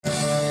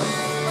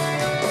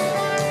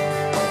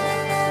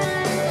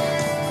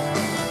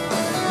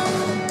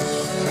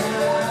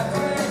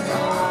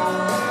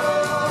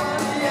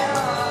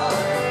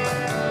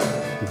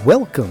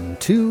Welcome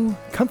to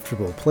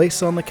Comfortable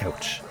Place on the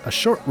Couch, a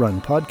short-run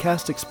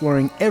podcast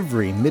exploring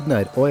every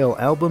Midnight Oil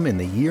album in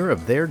the year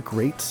of their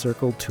Great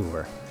Circle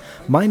Tour.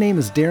 My name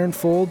is Darren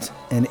Folds,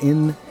 and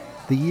in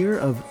the year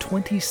of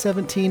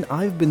 2017,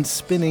 I've been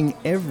spinning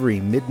every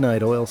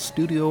Midnight Oil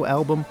studio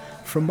album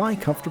from my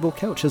comfortable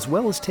couch, as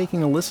well as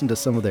taking a listen to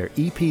some of their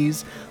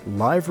EPs,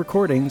 live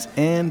recordings,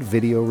 and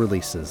video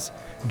releases.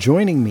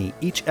 Joining me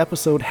each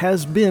episode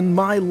has been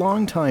my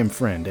longtime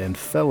friend and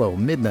fellow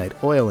Midnight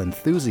Oil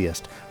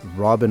enthusiast,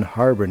 Robin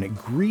Harbin.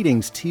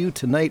 Greetings to you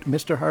tonight,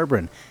 Mr.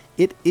 Harbin.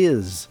 It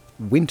is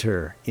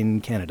winter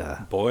in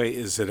Canada. Boy,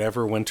 is it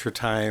ever winter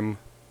time.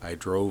 I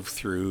drove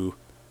through,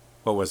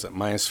 what was it,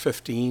 minus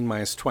 15,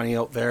 minus 20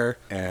 out there,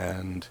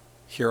 and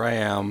here I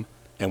am.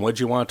 And what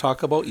do you want to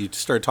talk about? You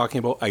started talking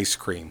about ice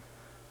cream.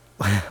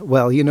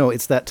 Well, you know,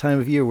 it's that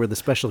time of year where the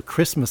special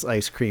Christmas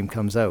ice cream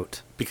comes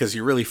out. Because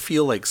you really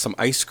feel like some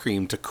ice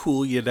cream to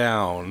cool you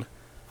down.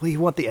 Well, you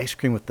want the ice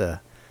cream with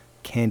the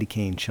candy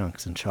cane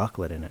chunks and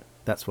chocolate in it.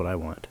 That's what I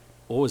want.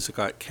 Oh, has it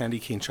got candy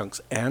cane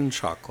chunks and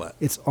chocolate?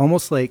 It's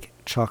almost like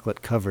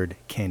chocolate-covered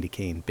candy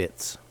cane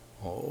bits.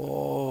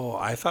 Oh,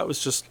 I thought it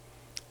was just...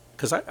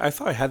 Because I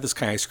thought I had this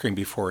kind of ice cream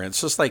before, and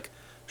it's just like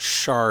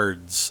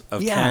shards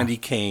of candy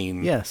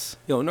cane. Yes.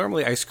 You know,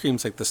 normally ice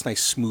cream's like this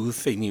nice smooth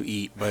thing you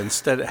eat, but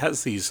instead it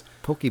has these...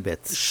 pokey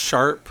bits.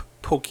 Sharp,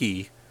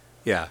 pokey,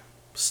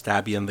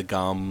 stab you in the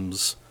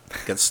gums,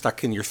 get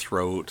stuck in your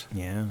throat.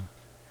 Yeah.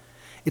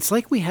 It's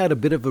like we had a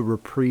bit of a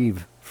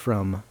reprieve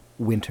from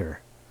winter.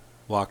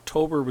 Well,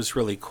 October was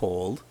really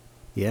cold.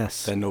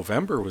 Yes. Then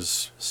November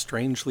was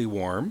strangely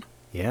warm.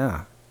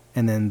 Yeah.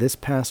 And then this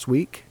past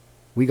week,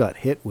 we got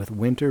hit with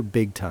winter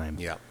big time.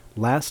 Yeah.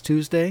 Last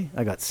Tuesday,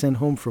 I got sent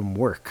home from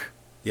work.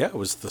 Yeah, it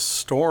was the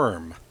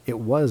storm. It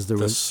was.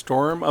 The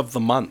storm of the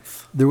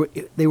month.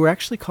 They were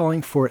actually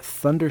calling for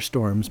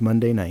thunderstorms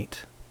Monday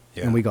night.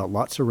 Yeah. And we got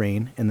lots of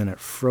rain, and then it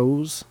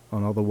froze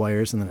on all the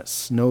wires, and then it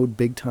snowed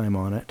big time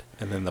on it.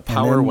 And then the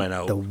power went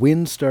out. The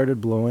wind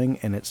started blowing,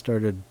 and it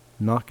started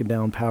knocking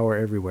down power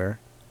everywhere.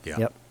 Yeah.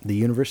 Yep. The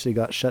university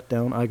got shut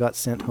down. I got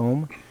sent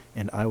home,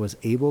 and I was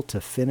able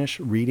to finish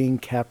reading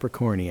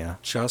Capricornia.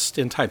 Just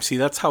in time. See,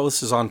 that's how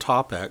this is on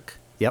topic.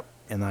 Yep.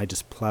 And I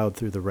just plowed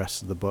through the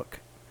rest of the book.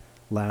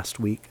 Last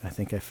week, I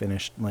think I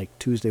finished like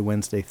Tuesday,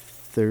 Wednesday,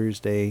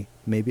 Thursday.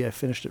 Maybe I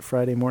finished it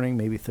Friday morning,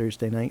 maybe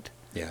Thursday night.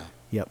 Yeah.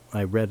 Yep,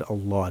 I read a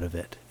lot of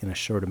it in a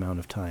short amount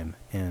of time,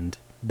 and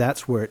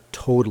that's where it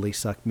totally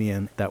sucked me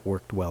in. That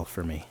worked well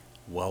for me.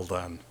 Well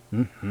done.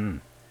 Mm-hmm.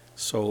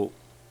 So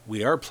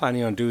we are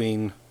planning on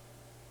doing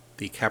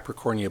the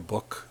Capricornia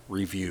book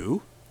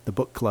review. The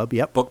book club,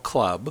 yep. Book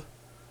club,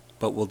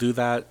 but we'll do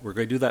that. We're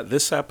going to do that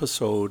this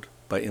episode,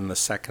 but in the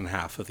second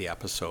half of the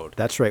episode.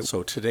 That's right.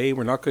 So today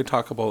we're not going to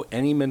talk about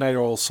any Midnight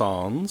Oil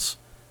songs,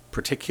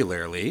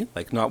 particularly,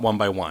 like not one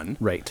by one.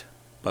 Right.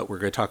 But we're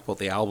going to talk about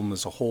the album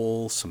as a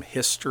whole, some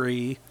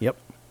history. Yep.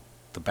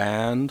 The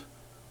band.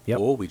 Yep.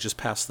 Oh, we just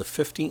passed the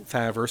 15th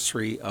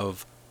anniversary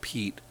of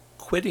Pete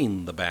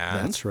quitting the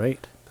band. That's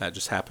right. That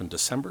just happened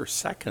December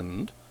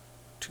 2nd,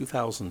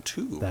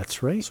 2002.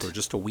 That's right. So we're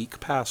just a week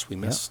past. We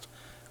missed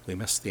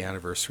the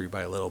anniversary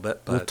by a little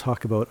bit. But we'll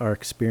talk about our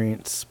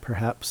experience,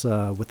 perhaps,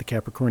 with the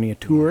Capricornia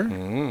tour.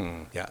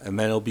 Mm-hmm. Yeah, and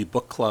then it'll be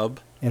book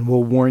club. And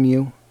we'll warn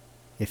you,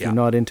 if you're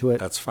not into it.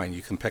 That's fine.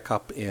 You can pick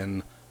up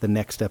in the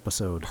next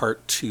episode.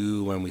 Part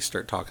 2 when we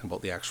start talking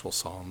about the actual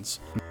songs.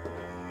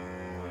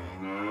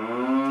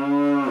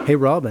 Hey,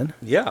 Robin.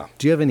 Yeah.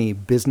 Do you have any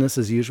business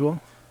as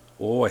usual?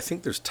 Oh, I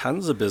think there's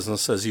tons of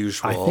business as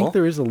usual. I think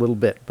there is a little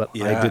bit, but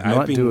I did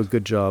not do a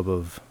good job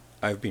of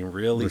I've been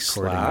really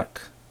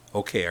slack.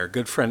 Okay, our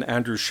good friend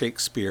Andrew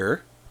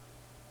Shakespeare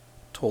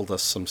told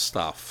us some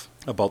stuff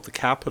about the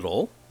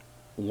Capitol.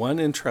 One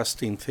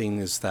interesting thing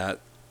is that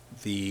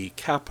the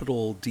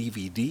Capitol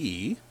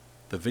DVD,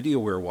 the video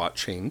we're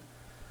watching,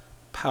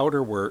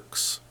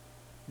 Powderworks,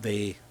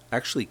 they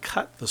actually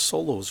cut the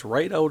solos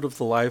right out of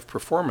the live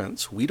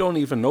performance. We don't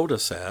even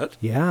notice it.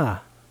 Yeah.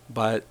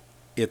 But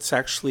it's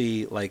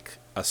actually like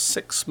a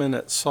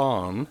 6-minute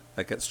song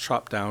that gets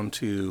chopped down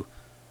to,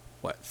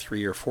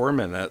 3 or 4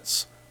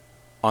 minutes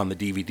on the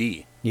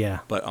DVD.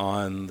 Yeah. But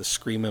on the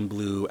Screamin'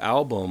 Blue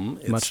album,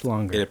 it's much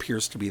longer. It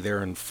appears to be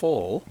there in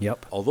full.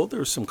 Yep. Although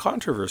there's some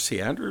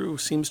controversy. Andrew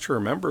seems to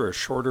remember a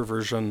shorter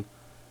version.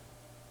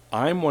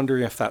 I'm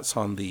wondering if that's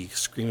on the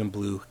Screamin'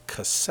 Blue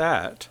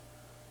cassette,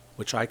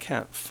 which I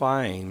can't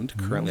find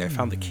currently. I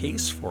found the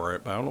case for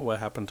it, but I don't know what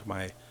happened to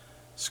my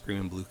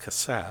Screamin' Blue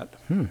cassette.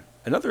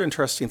 Another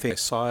interesting thing, I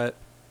saw it,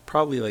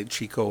 probably like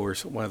Chico or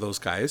one of those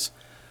guys,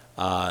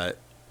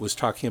 was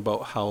talking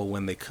about how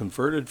when they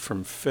converted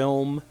from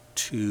film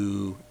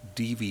to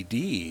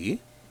DVD,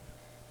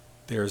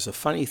 there's a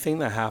funny thing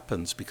that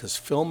happens because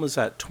film is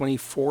at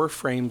 24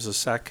 frames a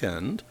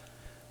second,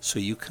 so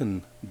you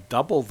can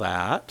double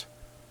that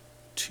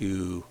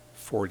to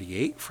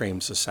 48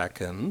 frames a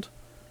second,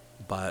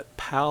 but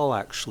PAL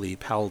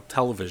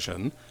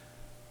television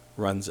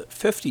runs at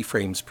 50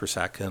 frames per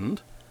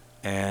second,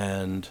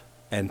 and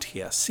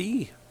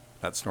NTSC,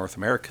 that's North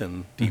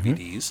American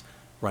DVDs,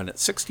 run at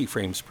 60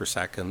 frames per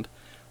second.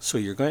 So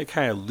you're going to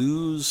kind of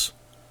lose,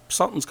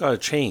 something's got to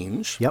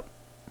change Yep.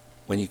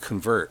 when you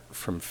convert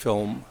from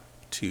film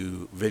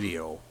to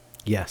video.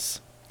 Yes.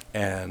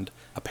 And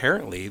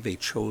apparently they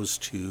chose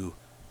to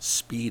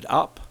speed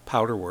up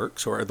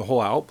Powderworks, or the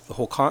whole album, the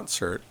whole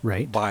concert,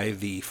 Right. by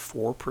the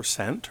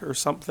 4% or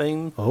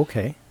something.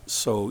 Okay.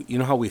 So you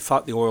know how we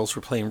thought the oils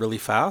were playing really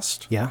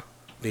fast? Yeah.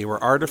 They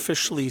were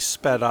artificially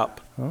sped up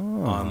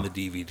Oh. on the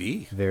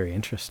DVD. Very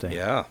interesting.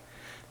 Yeah.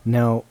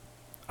 Now,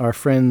 our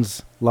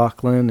friends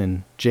Lachlan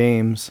and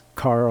James,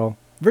 Carl,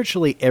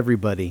 virtually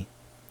everybody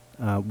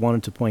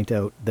wanted to point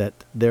out that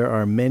there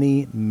are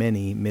many,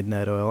 many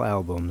Midnight Oil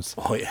albums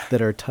Oh, yeah. that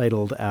are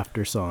titled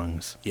after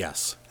songs.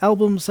 Yes.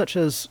 Albums such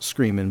as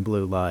Screamin'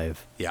 Blue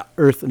Live, Yeah.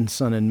 Earth and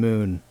Sun and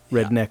Moon,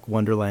 Yeah. Redneck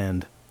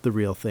Wonderland, The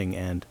Real Thing,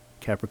 and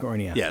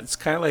Capricornia. Yeah, it's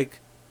kind of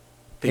like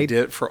they Hey-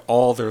 did it for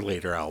all their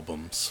later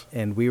albums.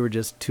 And we were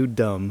just too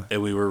dumb.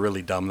 And we were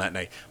really dumb that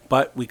night.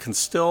 But we can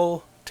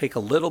still take a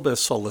little bit of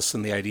solace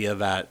in the idea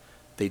that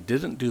they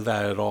didn't do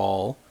that at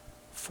all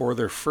for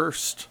their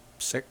first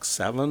 6,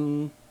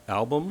 7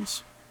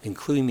 albums,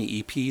 including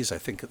the EPs. I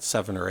think it's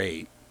 7 or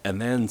 8.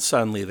 And then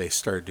suddenly they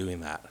started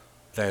doing that.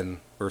 Then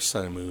Earth,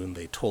 Sun, and Moon,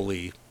 they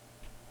totally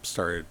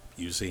started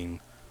using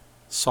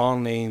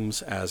song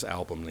names as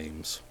album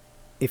names.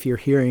 If you're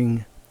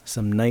hearing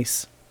some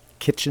nice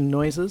kitchen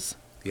noises,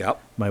 Yep.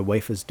 my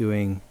wife is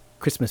doing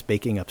Christmas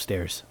baking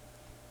upstairs.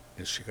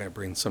 Is she going to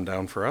bring some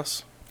down for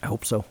us? I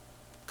hope so.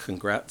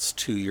 Congrats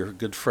to your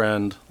good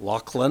friend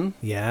Lachlan.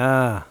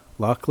 Yeah.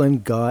 Lachlan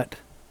got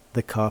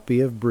the copy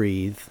of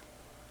Breathe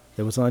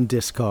that was on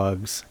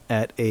Discogs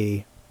at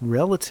a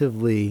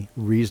relatively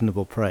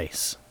reasonable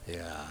price.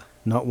 Yeah.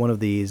 Not one of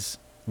these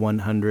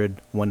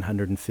 100,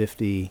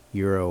 150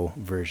 euro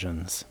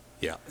versions.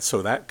 Yeah.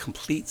 So that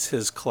completes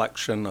his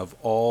collection of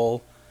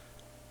all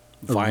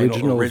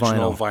Original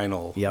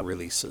vinyl Yep.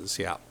 releases.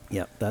 Yeah.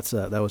 Yeah, that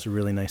was a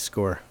really nice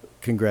score.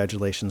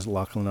 Congratulations,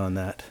 Lachlan, on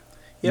that.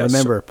 Yeah,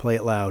 Remember, play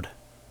it loud.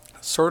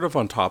 Sort of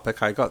on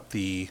topic, I got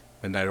the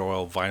Midnight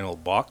Oil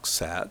vinyl box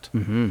set,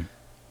 Mm-hmm.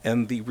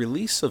 and the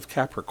release of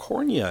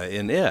Capricornia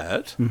in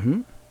it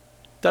Mm-hmm.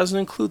 doesn't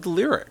include the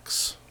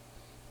lyrics.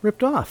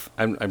 Ripped off.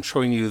 I'm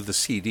showing you the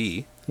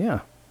CD, Yeah.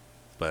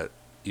 but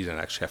you didn't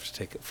actually have to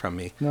take it from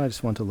me. No, I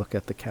just want to look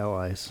at the cow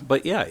eyes.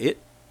 But yeah,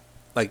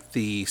 like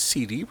the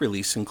CD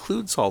release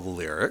includes all the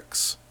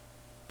lyrics,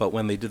 but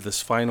when they did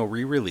this final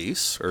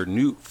re-release, or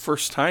new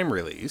first-time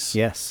release,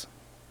 Yes.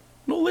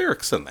 no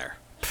lyrics in there.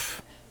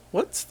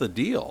 What's the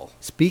deal?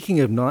 Speaking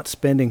of not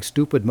spending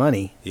stupid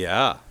money,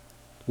 Yeah.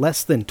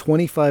 less than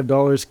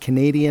 $25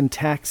 Canadian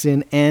tax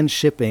in and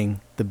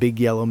shipping, the Big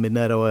Yellow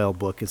Midnight Oil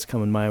book is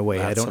coming my way.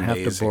 That's I don't have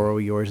to amazing. borrow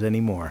yours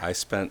anymore. I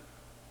spent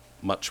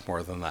much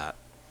more than that.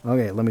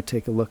 Okay, let me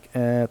take a look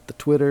at the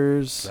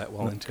Twitters. That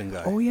Wellington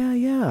guy. Oh,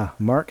 yeah.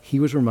 Mark, he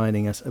was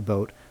reminding us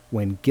about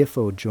when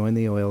Giffo joined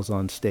the Oils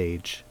on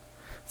stage.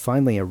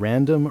 Finally, a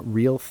random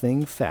real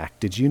thing fact.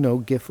 Did you know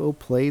Giffo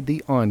played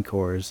the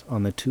encores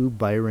on the 2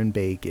 Byron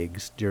Bay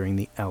gigs during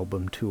the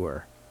album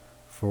tour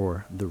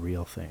for The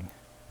Real Thing?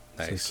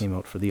 So he Nice. came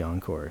out for the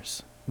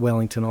encores.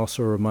 Wellington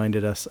also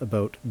reminded us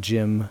about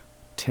Jim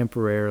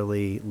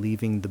temporarily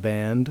leaving the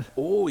band.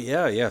 Oh,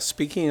 yeah.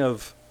 Speaking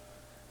of...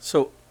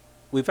 So,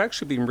 we've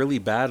actually been really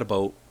bad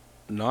about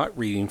not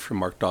reading from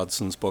Mark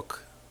Dodson's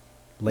book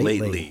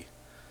lately.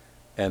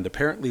 And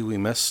apparently we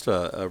missed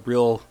a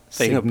real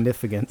thing,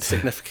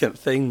 significant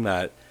thing,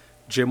 that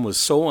Jim was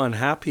so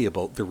unhappy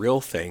about The Real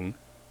Thing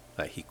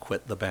that he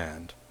quit the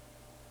band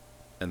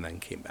and then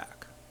came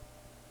back.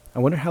 I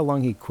wonder how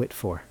long he quit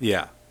for.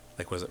 Yeah.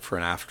 Like, was it for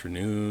an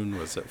afternoon?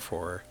 Was it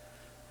for...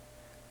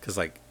 Because,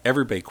 like,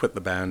 everybody quit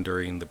the band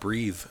during the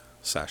Breathe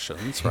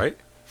sessions, right?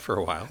 For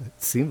a while. It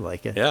seemed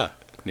like it. Yeah,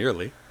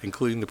 nearly.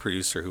 Including the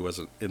producer who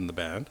wasn't in the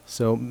band.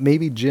 So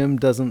maybe Jim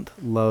doesn't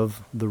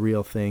love The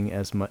Real Thing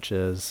as much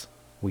as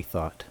we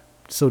thought.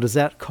 So does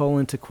that call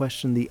into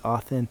question the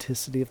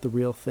authenticity of The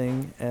Real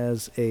Thing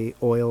as a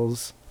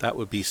Oils? That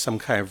would be some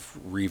kind of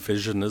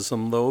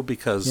revisionism, though,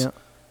 because, Yeah.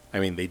 I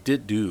mean, they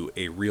did do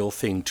a Real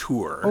Thing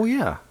tour. Oh,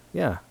 yeah.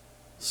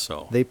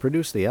 So They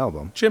produced the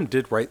album. Jim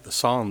did write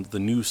the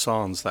new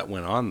songs that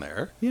went on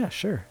there. Yeah,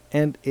 sure.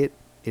 And it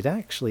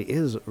actually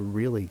is a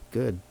really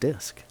good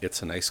disc.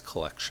 It's a nice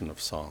collection of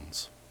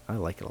songs. I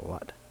like it a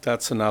lot.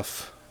 That's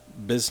enough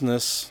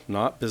business,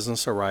 not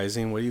business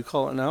arising. What do you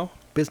call it now?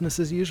 Business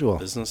as usual.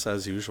 Business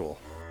as usual.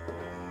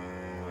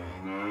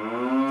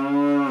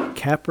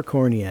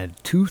 Capricornia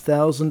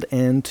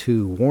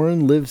 2002.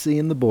 Warren Livesey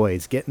and the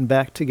boys getting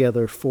back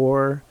together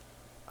for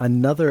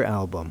another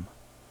album.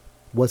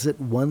 Was it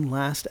one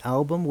last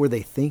album? Were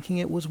they thinking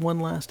it was one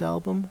last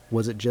album?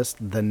 Was it just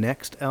the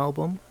next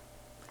album?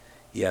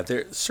 Yeah,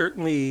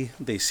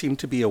 they seem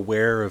to be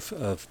aware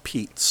of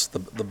Pete's.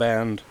 The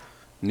band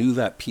knew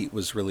that Pete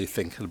was really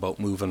thinking about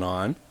moving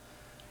on,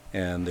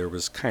 and there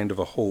was kind of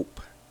a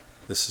hope.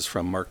 This is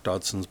from Mark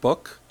Dodson's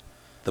book.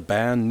 The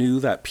band knew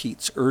that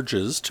Pete's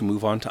urges to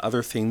move on to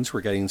other things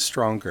were getting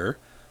stronger,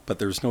 but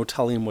there was no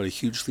telling what a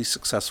hugely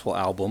successful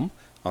album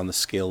on the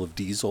scale of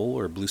Diesel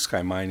or Blue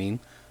Sky Mining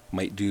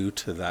might do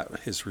to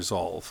his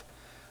resolve.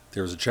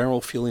 There was a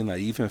general feeling that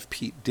even if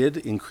Pete did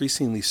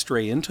increasingly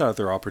stray into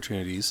other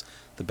opportunities,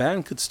 the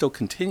band could still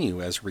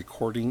continue as a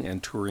recording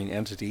and touring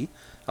entity,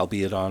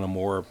 albeit on a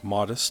more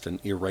modest and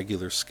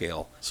irregular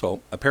scale.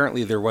 So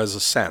apparently there was a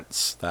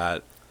sense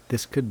that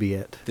this could be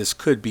it.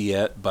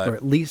 But or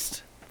at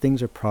least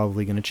things are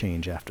probably going to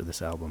change after this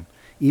album.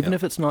 Even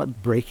if it's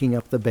not breaking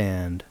up the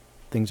band,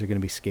 things are going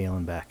to be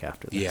scaling back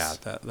after this. Yeah,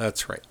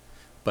 that's right.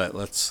 But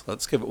let's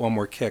give it one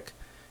more kick.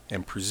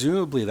 And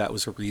presumably that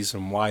was a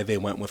reason why they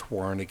went with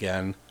Warren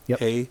again. Yep.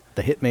 Hey,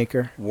 the hit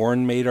maker.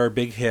 Warren made our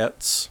big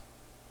hits.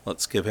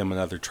 Let's give him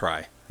another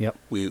try. Yep.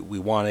 We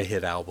want a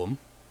hit album.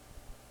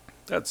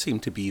 That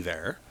seemed to be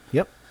there.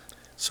 Yep.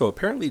 So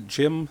apparently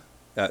Jim,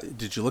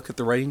 did you look at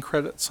the writing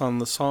credits on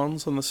the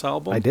songs on this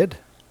album? I did.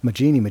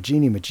 Magini,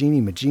 Magini,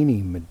 Magini,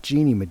 Magini,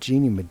 Magini,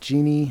 Magini,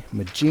 Magini,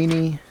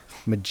 Magini,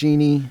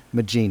 Magini,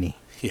 Magini.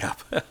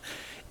 Yep.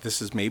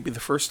 This is maybe the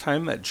first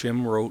time that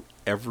Jim wrote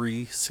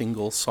every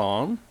single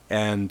song,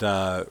 and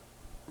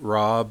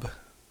Rob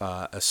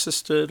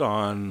assisted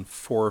on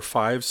 4 or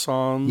 5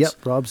 songs.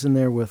 Yep, Rob's in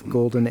there with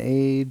Golden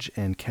Age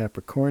and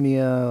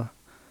Capricornia,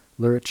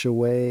 Lure It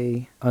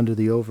Away, Under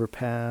the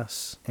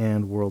Overpass,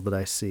 and World That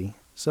I See.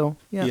 So,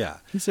 yeah,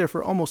 he's there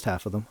for almost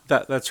half of them.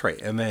 That's right.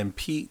 And then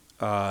Pete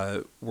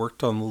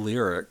worked on the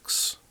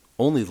lyrics,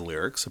 only the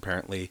lyrics,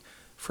 apparently,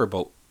 for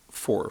about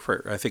 4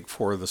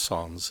 of the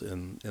songs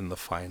in the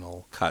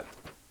final cut.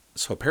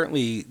 So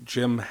apparently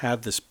Jim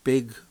had this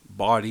big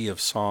body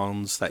of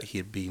songs that he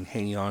had been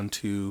hanging on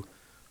to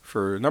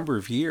for a number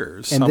of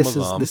years. And this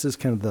is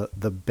kind of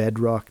the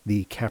bedrock,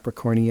 the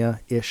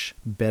Capricornia-ish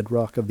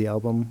bedrock of the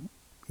album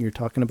you're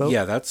talking about?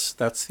 Yeah,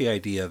 that's the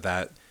idea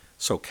that...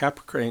 So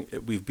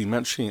Capricornia, we've been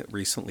mentioning it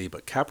recently,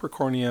 but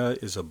Capricornia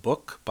is a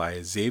book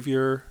by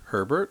Xavier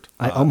Herbert.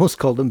 I almost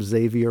called him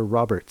Xavier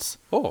Roberts.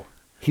 Oh.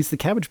 He's the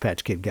Cabbage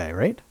Patch Kid guy,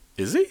 right?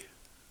 Is he?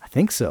 I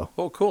think so.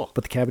 Oh, cool.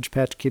 But the Cabbage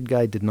Patch Kid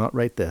guy did not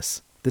write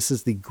this. This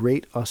is the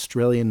great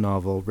Australian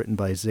novel written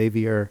by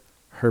Xavier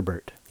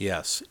Herbert.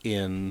 Yes,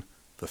 in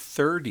the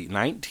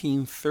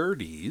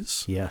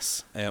 1930s.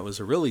 Yes. And it was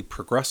a really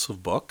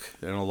progressive book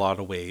in a lot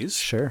of ways.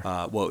 Sure.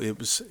 Well, it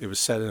was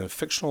set in a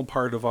fictional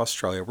part of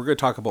Australia. We're going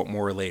to talk about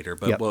more later,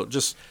 but well,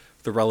 just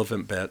the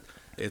relevant bit.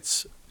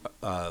 It's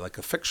like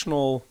a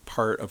fictional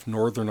part of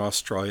northern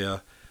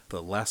Australia,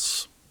 the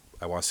less...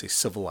 I want to say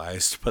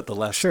civilized, but the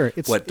less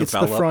it's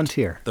the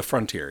frontier. The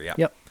frontier, yeah.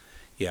 Yep.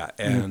 Yeah,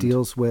 and it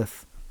deals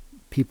with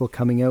people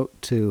coming out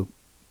to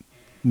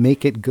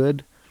make it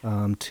good,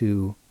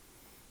 to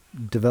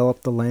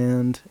develop the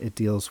land. It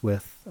deals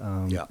with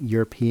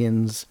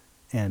Europeans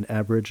and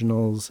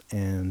Aboriginals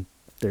and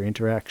their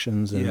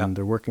interactions and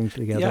their working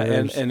together. Yeah,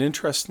 and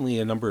interestingly,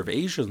 a number of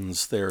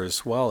Asians there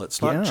as well.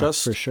 It's not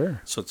just... for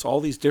sure. So it's all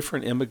these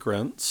different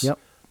immigrants. Yep.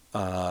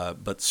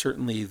 But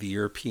certainly the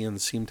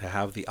Europeans seem to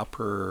have the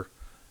upper,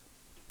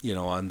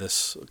 on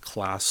this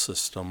class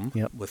system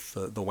with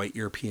the white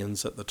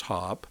Europeans at the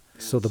top.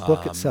 So the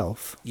book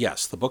itself.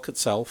 Yes, the book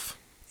itself.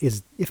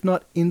 Is, if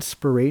not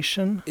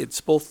inspiration. It's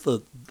both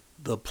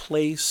the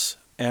place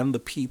and the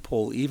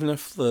people, even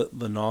if the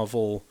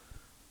novel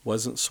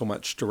wasn't so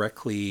much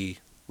directly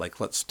like,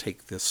 let's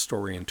take this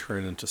story and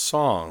turn it into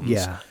songs.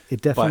 Yeah,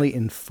 it definitely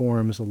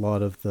informs a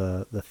lot of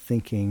the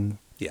thinking.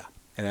 Yeah,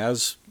 and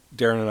as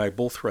Darren and I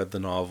both read the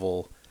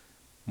novel,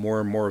 more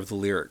and more of the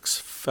lyrics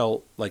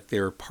felt like they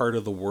were part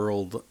of the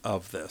world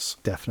of this.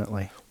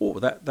 Definitely. Oh,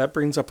 that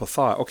brings up a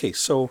thought. Okay,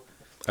 so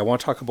I want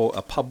to talk about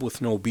A Pub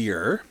with No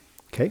Beer.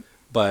 Okay.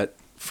 But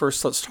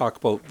first let's talk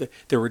about...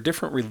 There were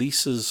different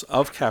releases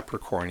of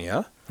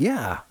Capricornia.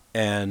 Yeah.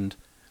 And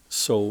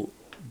so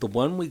the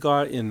one we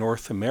got in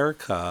North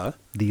America...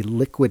 The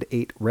Liquid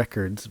 8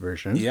 Records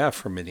version. Yeah,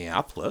 from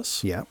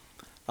Minneapolis. Yeah.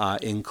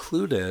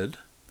 Included...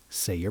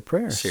 Say Your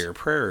Prayers. Say Your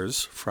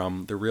Prayers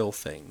from The Real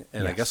Thing.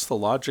 And I guess the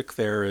logic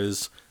there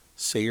is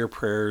Say Your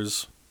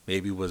Prayers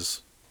maybe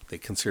they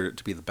considered it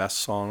to be the best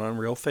song on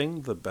Real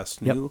Thing, the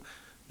best new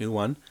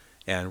one.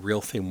 And Real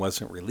Thing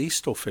wasn't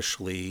released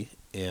officially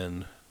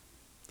in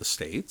the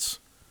States,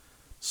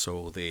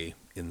 so they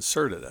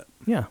inserted it.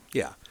 Yeah.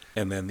 Yeah.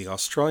 And then the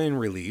Australian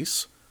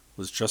release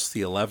was just the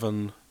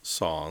 11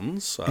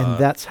 songs. And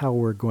that's how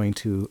we're going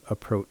to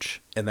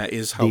approach and that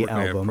is how the we're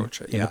going to album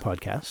approach it. in the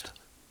podcast.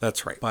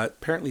 That's right. But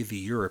apparently the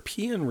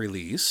European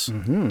release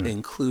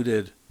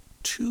included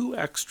 2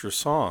 extra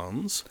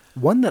songs.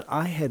 One that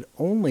I had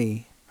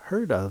only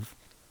heard of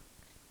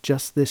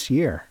just this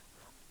year.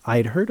 I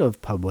had heard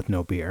of Pub with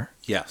No Beer.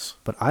 Yes.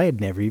 But I had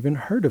never even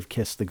heard of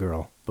Kiss the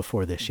Girl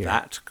before this year.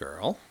 That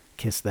Girl.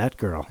 Kiss That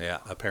Girl.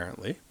 Yeah,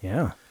 apparently.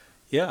 Yeah.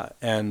 Yeah,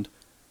 and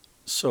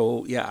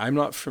so, I'm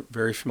not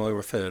very familiar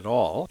with it at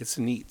all. It's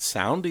a neat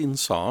sounding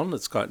song.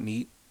 It's got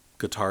neat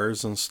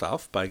guitars and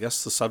stuff, but I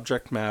guess the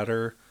subject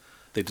matter...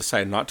 They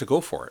decided not to go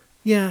for it.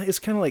 Yeah, it's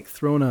kind of like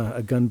throwing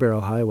a gun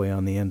barrel highway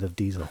on the end of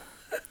Diesel.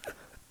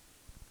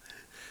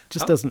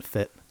 Just doesn't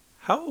fit.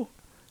 How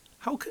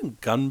can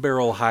Gun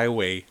Barrel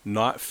Highway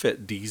not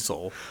fit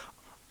Diesel?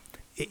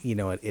 You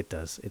know what? It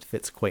does. It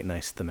fits quite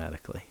nice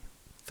thematically.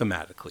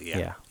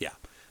 Thematically, yeah.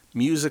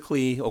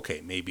 musically,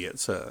 okay, maybe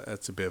it's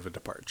a bit of a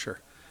departure,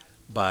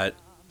 but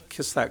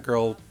Kiss That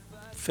Girl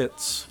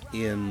fits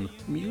in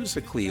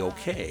musically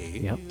okay.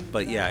 Yep.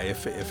 But yeah,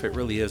 if it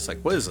really is like,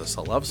 what is this,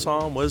 a love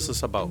song? What is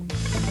this about?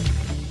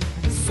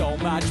 So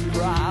much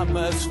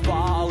promise,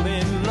 fall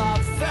in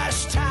love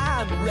first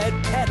time. Red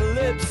petal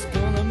lips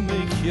gonna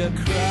make you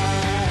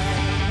cry.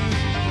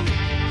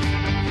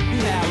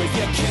 Now if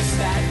you kiss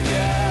that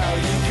girl,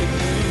 you can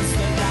lose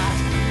the night,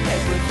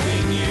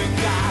 everything you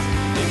got.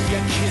 If you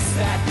kiss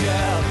that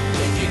girl,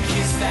 if you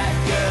kiss that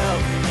girl,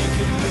 you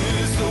can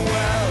lose the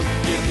world.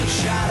 You can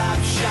shut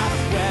up shop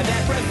with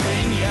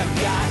everything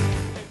you've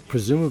got.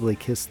 Presumably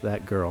Kiss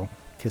That Girl.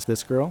 Kiss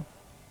This Girl?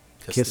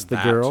 Kiss the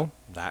that, Girl?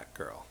 That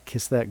girl.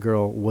 Kiss That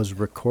Girl was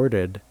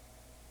recorded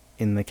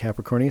in the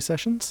Capricornia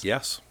sessions?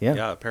 Yes.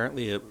 Yeah.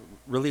 Apparently it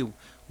really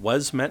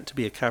was meant to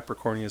be a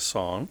Capricornia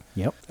song.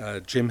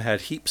 Yep. Jim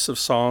had heaps of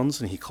songs,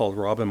 and he called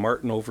Rob and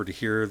Martin over to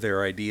hear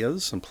their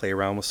ideas and play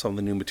around with some of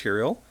the new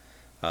material.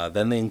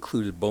 Then they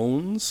included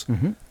Bones.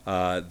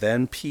 Mm-hmm.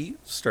 Then Pete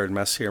started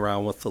messing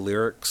around with the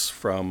lyrics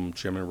from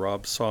Jim and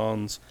Rob's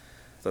songs.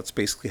 That's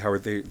basically how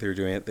they're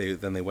doing it.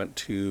 Then they went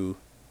to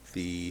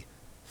the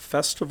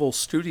Festival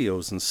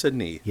Studios in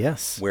Sydney.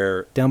 Yes.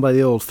 Where down by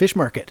the old fish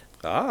market.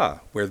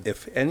 Where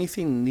if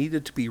anything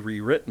needed to be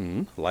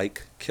rewritten,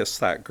 like Kiss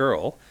That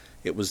Girl,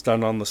 it was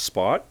done on the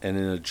spot and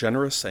in a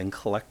generous and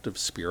collective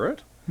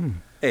spirit.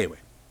 Anyway,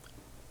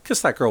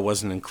 Kiss That Girl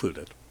wasn't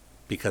included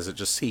because it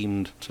just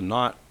seemed to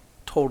not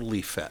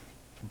totally fit.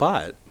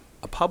 But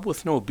A Pub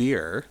With No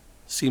Beer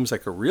seems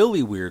like a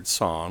really weird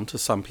song to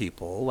some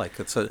people. Like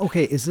it's a...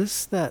 Okay, is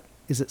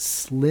it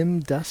Slim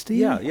Dusty?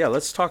 Yeah,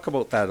 let's talk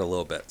about that a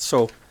little bit.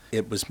 So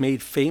it was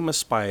made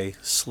famous by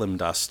Slim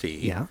Dusty.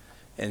 Yeah.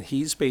 And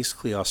he's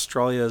basically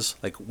Australia's,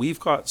 like, we've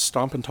got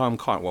Stompin' Tom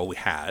Connors. Well, we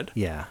had.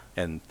 Yeah.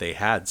 And they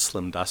had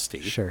Slim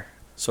Dusty. Sure.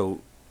 So,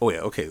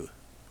 okay.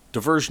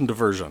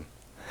 Diversion.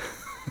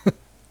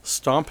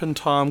 Stompin'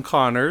 Tom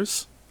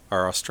Connors,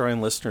 our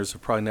Australian listeners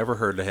have probably never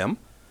heard of him.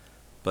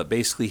 But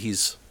basically,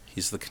 he's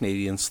the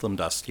Canadian Slim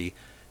Dusty.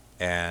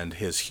 And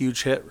his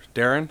huge hit,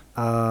 Darren?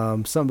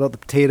 Something about the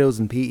potatoes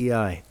and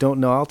PEI. Don't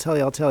know. I'll tell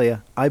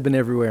you. I've been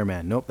everywhere,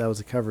 man. Nope, that was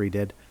a cover he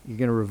did. You're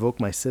going to revoke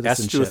my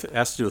citizenship.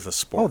 Has to do with a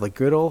sport. Oh, the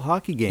good old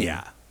hockey game.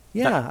 Yeah.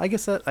 Yeah, I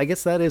guess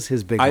that is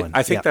his big one.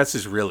 I think that's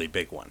his really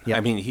big one. Yep.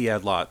 I mean, he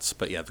had lots,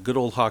 but yeah, the good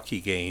old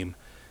hockey game.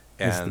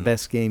 It's the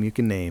best game you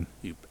can name.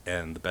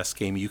 And the best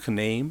game you can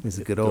name is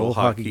a good old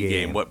hockey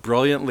game. What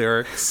brilliant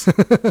lyrics.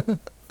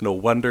 No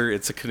wonder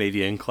it's a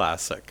Canadian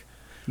classic.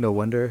 No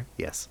wonder,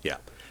 yes. Yeah.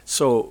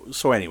 So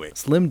anyway.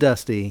 Slim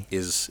Dusty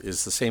is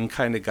the same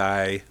kind of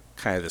guy,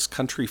 kind of this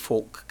country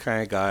folk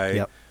kind of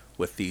guy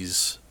with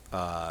these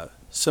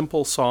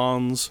simple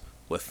songs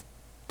with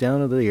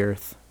down to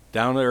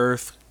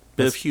earth,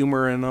 bit of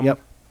humor in them. Yep.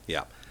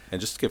 Yeah.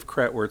 And just to give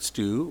credit where it's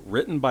due,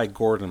 written by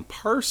Gordon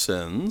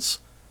Parsons,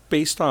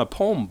 based on a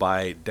poem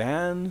by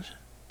Dan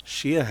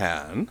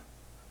Sheehan.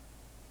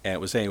 And it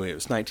was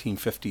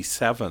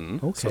 1957.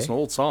 Okay. So it's an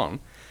old song.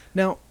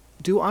 Now,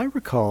 do I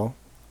recall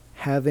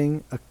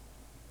having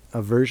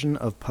a version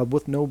of Pub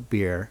With No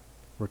Beer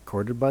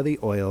recorded by the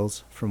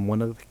Oils from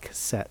one of the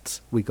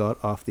cassettes we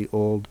got off the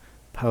old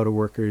Powder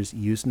Workers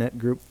Usenet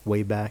group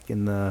way back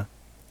in the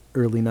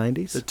early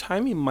 90s? The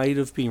timing might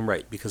have been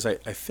right, because I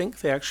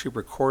think they actually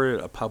recorded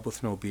A Pub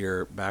With No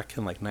Beer back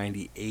in like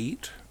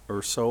 98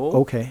 or so.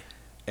 Okay.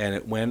 And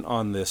it went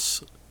on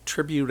this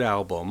tribute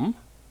album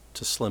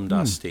to Slim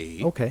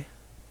Dusty. Okay.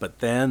 But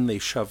then they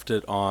shoved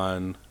it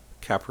on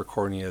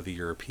Capricornia, the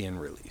European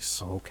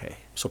release. Okay.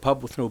 So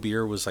Pub With No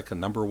Beer was like a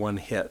 #1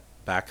 hit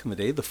back in the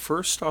day. The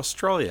first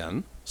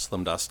Australian,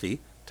 Slim Dusty,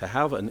 to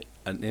have an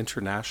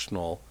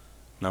international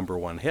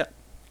 #1 hit.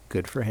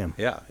 Good for him.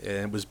 Yeah, and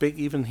it was big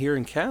even here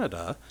in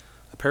Canada.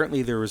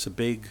 Apparently there was a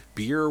big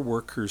beer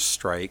workers'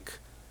 strike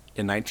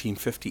in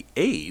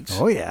 1958.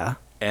 Oh, yeah.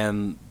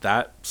 And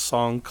that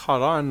song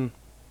caught on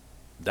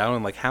down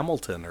in like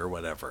Hamilton or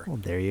whatever. Well,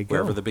 there you go.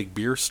 Wherever the big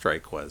beer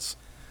strike was.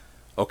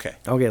 Okay,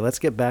 let's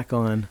get back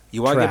on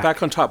You want to get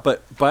back on top,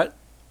 but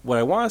what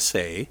I want to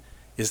say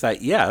is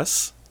that,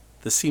 yes,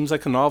 this seems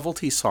like a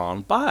novelty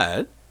song,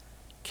 but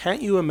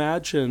can't you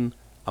imagine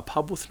A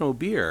Pub With No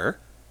Beer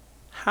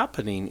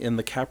happening in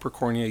the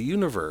Capricornia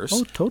universe?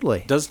 Oh,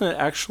 totally. Doesn't it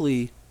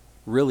actually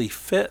really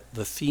fit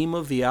the theme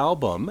of the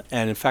album?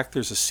 And in fact,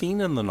 there's a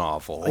scene in the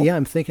novel. Yeah,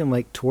 I'm thinking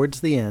like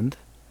towards the end.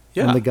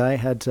 Yeah. When the guy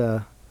had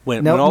to...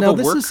 When all the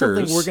this workers... is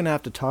something we're going to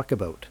have to talk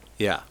about.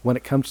 Yeah. When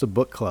it comes to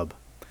book club.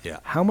 Yeah.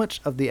 How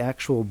much of the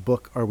actual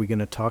book are we going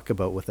to talk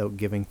about without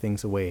giving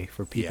things away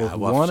for people who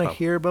we'll want to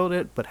hear about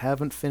it but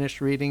haven't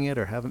finished reading it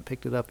or haven't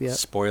picked it up yet?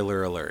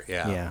 Spoiler alert,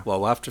 Yeah. Well,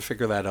 we'll have to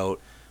figure that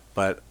out.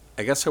 But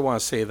I guess I want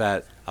to say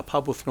that A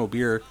Pub With No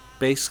Beer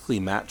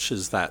basically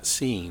matches that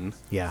scene.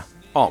 Yeah.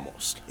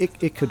 Almost.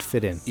 It could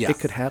fit in. Yeah. It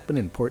could happen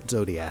in Port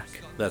Zodiac.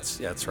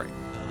 That's right.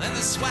 Then the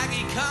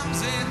swaggy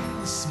comes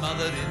in,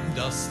 smothered in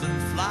dust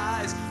and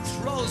flies,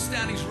 throws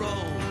down his robe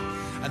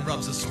and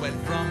rubs the sweat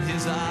from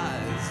his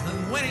eyes.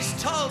 And when he's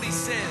told, he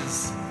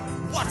says,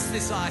 "What's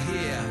this I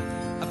hear?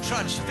 I've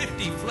trudged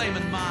 50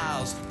 flaming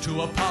miles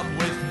to a pub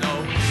with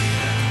no beer.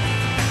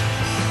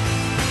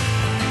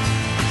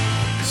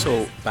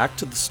 So back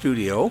to the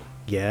studio.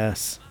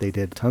 Yes, they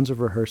did tons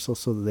of rehearsal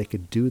so that they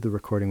could do the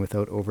recording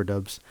without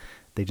overdubs.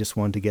 They just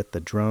wanted to get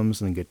the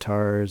drums and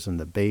guitars and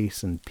the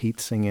bass and Pete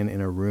singing in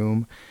a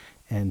room,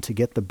 and to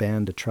get the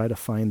band to try to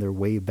find their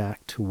way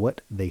back to what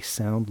they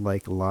sound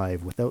like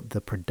live without the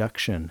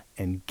production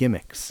and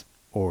gimmicks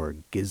or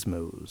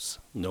gizmos.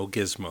 No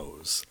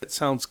gizmos. It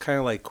sounds kind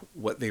of like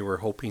what they were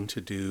hoping to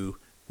do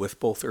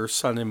with both Earth,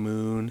 Sun, and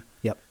Moon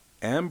Yep.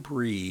 and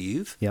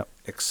Breathe, Yep.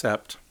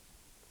 except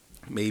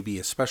maybe,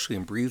 especially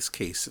in Breathe's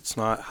case, it's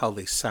not how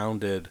they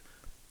sounded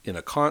in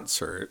a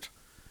concert.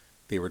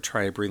 They were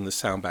trying to bring the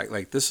sound back.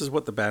 Like, this is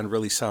what the band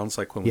really sounds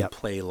like when Yep. we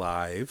play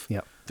live.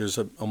 Yep. There's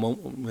a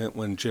moment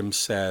when Jim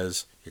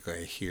says, you're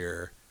going to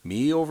hear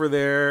me over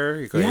there,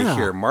 you're going to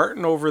hear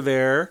Martin over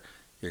there,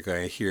 you're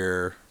going to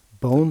hear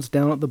Bones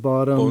down at the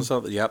bottom. Bones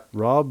out, yep.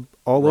 Rob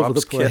all over the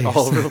Rob's place. kit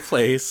all over the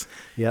place.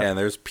 Yep. And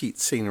there's Pete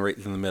singing right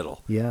in the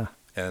middle. Yeah.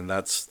 And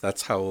that's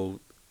how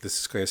this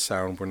is going to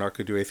sound. We're not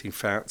going to do anything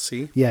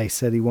fancy. Yeah, he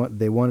said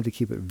they wanted to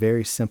keep it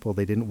very simple.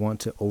 They didn't want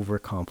to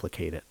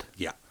overcomplicate it.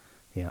 Yeah.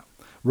 Yeah.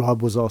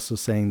 Rob was also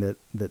saying that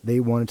they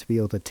wanted to be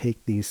able to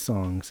take these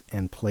songs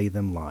and play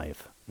them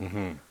live.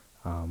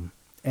 Mm-hmm.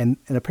 And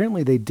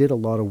apparently they did a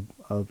lot of,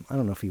 I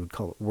don't know if you would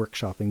call it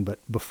workshopping, but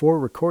before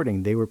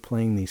recording, they were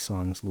playing these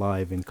songs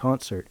live in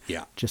concert.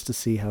 Yeah. Just to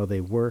see how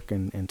they work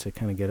and to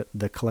kind of get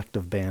the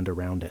collective band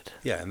around it.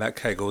 Yeah, and that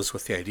kind of goes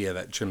with the idea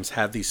that Jim's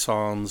had these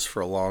songs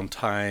for a long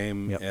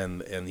time, Yep.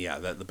 and yeah,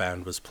 that the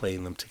band was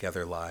playing them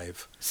together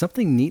live.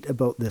 Something neat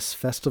about this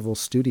festival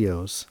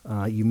studios,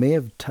 you may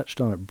have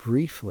touched on it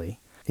briefly,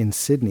 in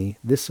Sydney.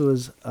 This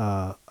was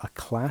a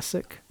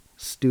classic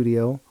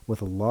studio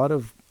with a lot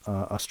of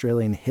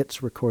Australian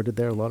hits recorded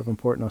there, a lot of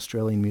important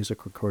Australian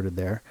music recorded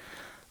there.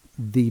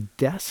 The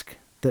desk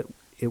that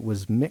it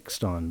was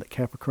mixed on, that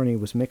Capricornia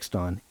was mixed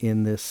on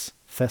in this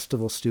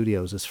festival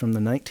studios, is from the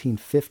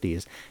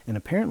 1950s. And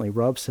apparently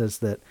Rob says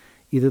that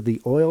either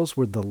the Oils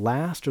were the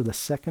last or the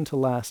second to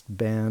last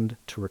band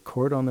to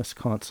record on this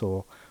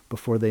console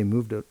before they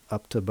moved it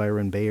up to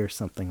Byron Bay or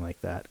something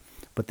like that.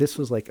 But this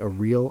was like a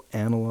real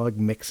analog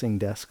mixing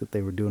desk that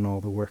they were doing all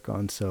the work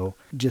on. So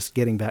just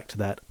getting back to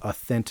that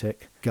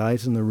authentic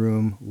guys in the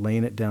room,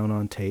 laying it down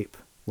on tape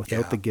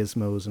without the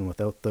gizmos and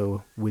without the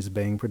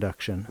whiz-bang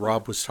production.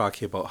 Rob was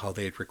talking about how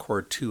they'd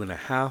record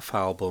 2.5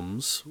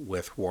 albums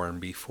with Warren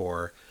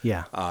before.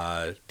 Yeah.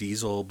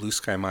 Diesel, Blue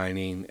Sky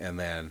Mining, and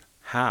then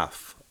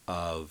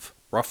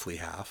roughly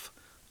half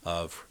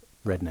of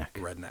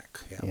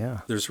Redneck.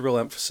 Yeah. There's a real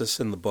emphasis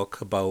in the book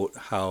about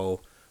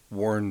how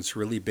Warren's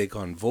really big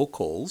on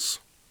vocals,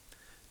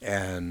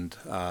 and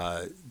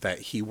that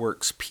he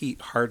works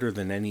Pete harder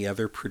than any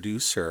other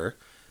producer.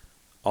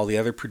 All the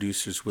other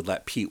producers would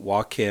let Pete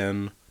walk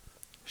in,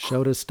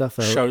 shout his stuff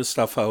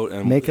out,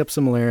 and make up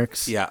some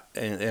lyrics. Yeah,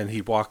 and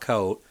he'd walk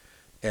out,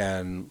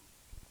 and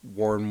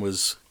Warren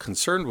was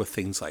concerned with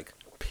things like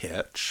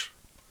pitch,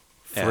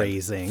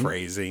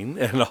 phrasing,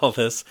 and all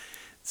this.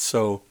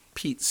 So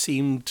Pete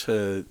seemed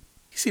to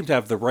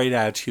have the right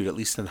attitude, at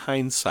least in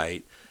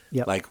hindsight.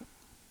 Yep. Like,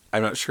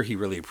 I'm not sure he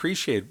really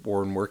appreciated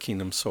Warren working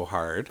him so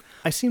hard.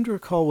 I seem to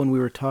recall when we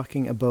were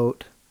talking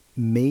about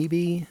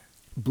maybe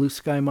Blue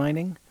Sky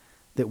Mining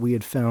that we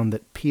had found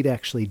that Pete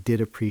actually did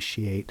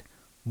appreciate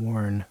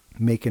Warren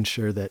making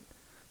sure that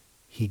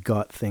he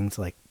got things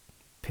like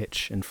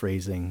pitch and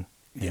phrasing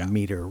and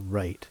meter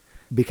right,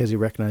 because he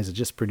recognized it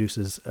just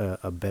produces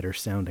a better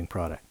sounding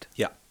product.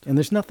 Yeah. And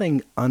there's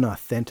nothing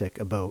unauthentic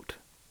about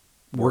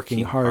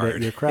working hard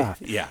at your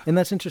craft. Yeah. And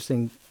that's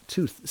interesting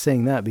too,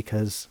 saying that,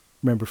 because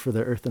remember, for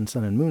the Earth and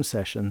Sun and Moon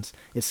sessions,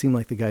 it seemed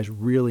like the guys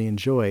really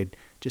enjoyed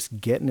just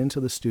getting into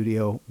the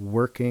studio,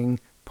 working,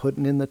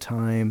 putting in the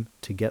time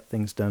to get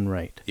things done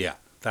right. Yeah,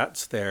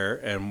 that's there.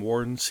 And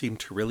Warren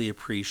seemed to really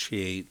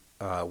appreciate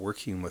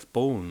working with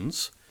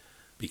Bones,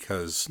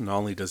 because not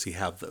only does he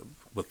have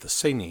with the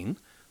singing,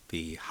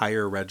 the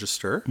higher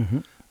register,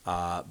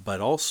 but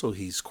also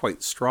he's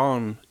quite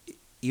strong,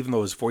 even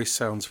though his voice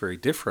sounds very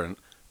different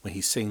when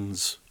he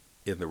sings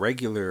in the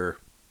regular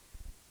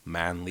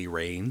manly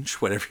range,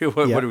 what do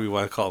we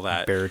want to call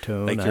that?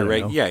 Baritone. Like I don't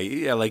know.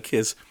 yeah, like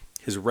his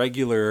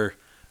regular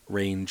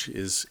range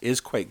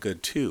is quite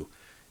good too.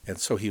 And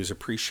so he was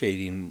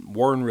appreciating,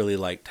 Warren really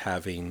liked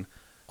having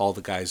all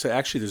the guys.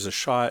 Actually, there's a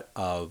shot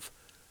of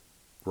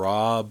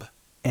Rob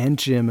and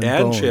Jim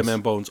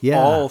and Bones, yeah.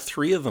 all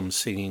three of them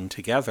singing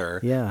together,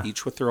 yeah.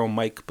 each with their own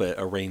mic, but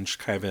arranged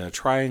kind of in a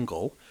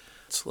triangle.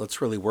 So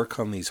let's really work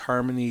on these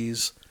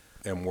harmonies,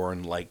 and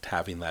Warren liked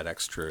having that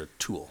extra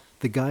tool.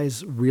 The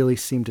guys really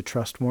seemed to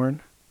trust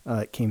Warren.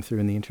 It came through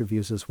in the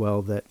interviews as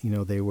well that,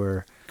 they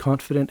were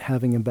confident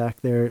having him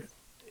back there.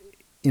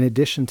 In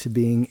addition to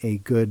being a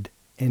good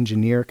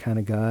engineer kind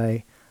of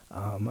guy,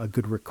 a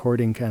good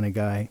recording kind of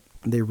guy,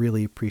 they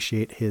really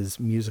appreciate his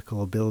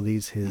musical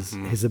abilities,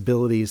 his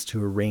abilities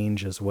to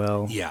arrange as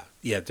well.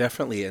 Yeah,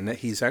 definitely. And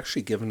he's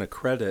actually given a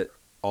credit,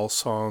 all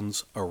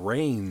songs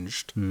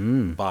arranged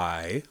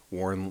by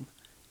Warren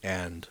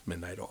and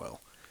Midnight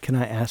Oil. Can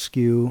I ask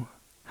you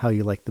how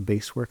you like the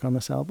bass work on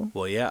this album?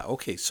 Well, yeah,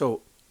 okay.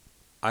 So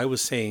I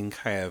was saying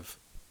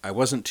I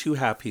wasn't too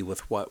happy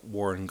with what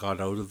Warren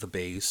got out of the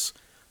bass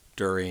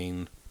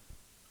during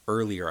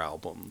earlier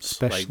albums.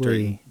 Especially like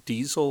during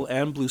Diesel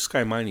and Blue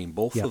Sky Mining.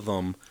 Both Yep. of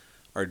them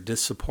are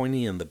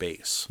disappointing in the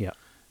bass. Yeah.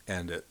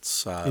 And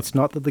it's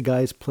not that the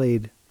guys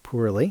played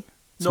poorly.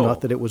 It's No.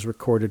 not that it was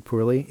recorded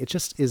poorly. It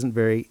just isn't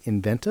very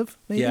inventive,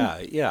 maybe?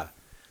 Yeah,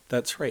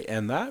 that's right.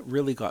 And that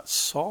really got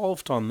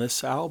solved on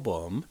this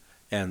album.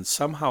 And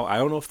somehow, I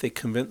don't know if they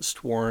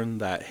convinced Warren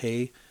that,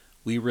 hey,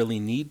 we really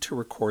need to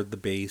record the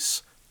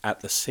bass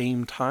at the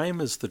same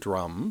time as the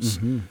drums,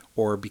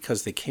 or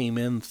because they came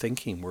in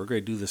thinking we're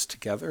going to do this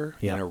together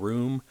in a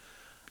room.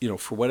 You know,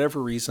 for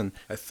whatever reason,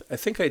 I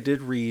think I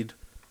did read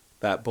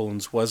that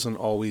Bones wasn't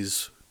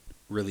always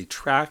really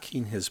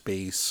tracking his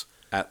bass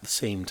at the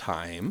same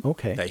time.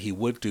 Okay. That he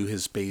would do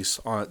his bass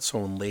on its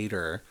own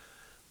later.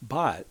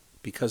 But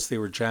because they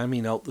were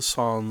jamming out the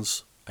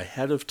songs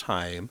ahead of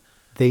time,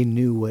 They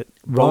knew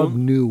Rob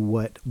knew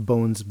what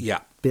Bones'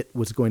 bit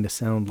was going to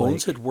sound like.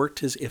 Bones had worked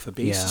his, if a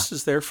bassist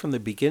is there from the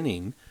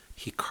beginning,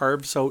 he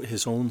carves out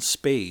his own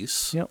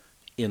space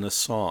in a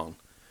song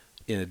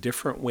in a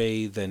different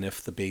way than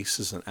if the bass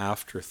is an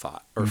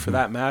afterthought. Or for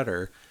that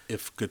matter,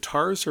 if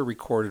guitars are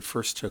recorded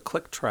first to a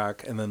click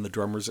track and then the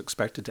drummer's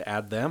expected to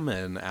add them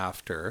in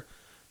after,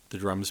 the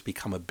drums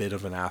become a bit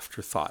of an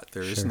afterthought.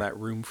 There isn't that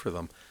room for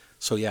them.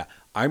 So yeah,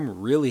 I'm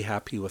really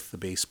happy with the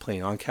bass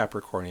playing on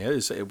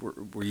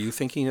Capricornia. Were you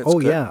thinking it's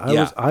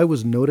good? I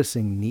was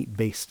noticing neat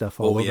bass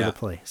stuff all over the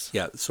place.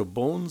 Yeah, so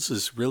Bones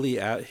is really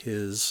at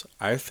his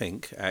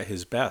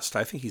best.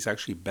 I think he's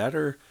actually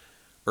better.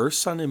 Earth,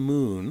 Sun, and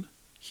Moon,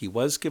 he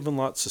was given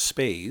lots of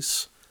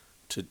space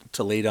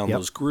to lay down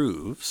those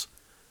grooves,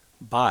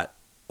 but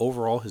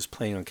overall his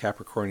playing on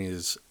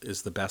Capricornia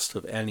is the best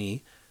of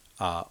any.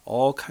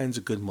 All kinds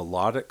of good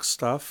melodic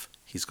stuff.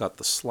 He's got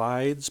the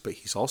slides, but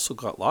he's also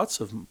got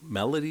lots of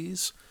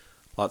melodies,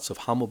 lots of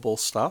hummable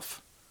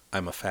stuff.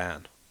 I'm a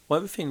fan. One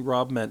other thing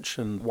Rob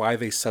mentioned, why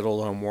they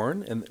settled on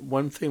Warren, and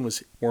one thing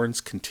was Warren's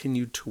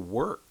continued to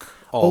work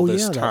all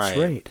this time. That's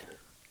right.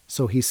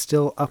 So he's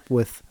still up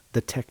with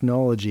the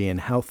technology and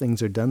how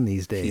things are done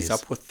these days. He's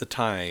up with the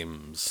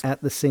times.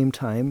 At the same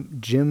time,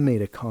 Jim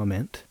made a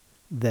comment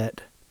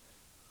that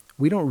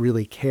we don't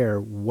really care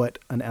what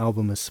an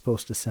album is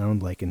supposed to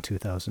sound like in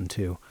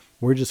 2002.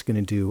 We're just going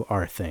to do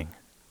our thing.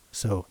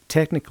 So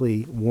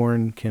technically,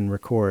 Warren can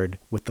record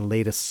with the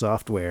latest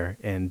software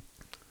and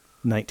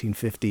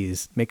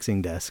 1950s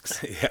mixing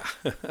desks.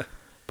 Yeah.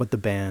 But the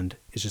band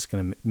is just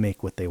going to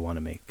make what they want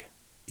to make.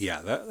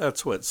 Yeah,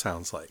 that's what it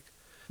sounds like.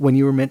 When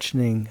you were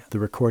mentioning the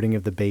recording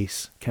of the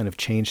bass kind of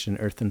changed in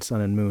Earth and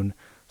Sun and Moon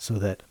so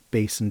that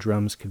bass and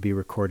drums could be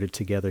recorded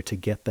together to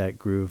get that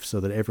groove so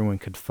that everyone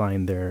could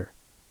find their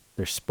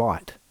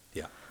spot.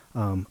 Yeah.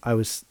 I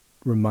was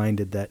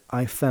reminded that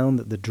I found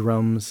that the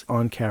drums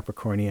on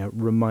Capricornia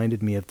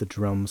reminded me of the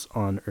drums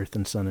on Earth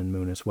and Sun and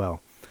Moon as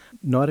well.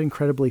 Not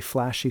incredibly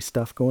flashy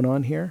stuff going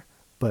on here,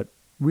 but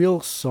real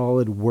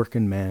solid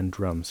working man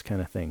drums kind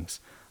of things.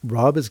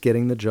 Rob is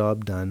getting the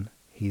job done.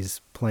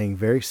 He's playing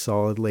very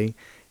solidly.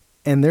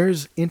 And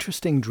there's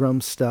interesting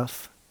drum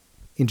stuff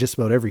in just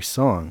about every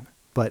song,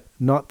 but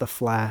not the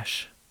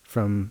flash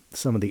from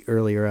some of the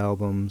earlier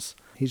albums.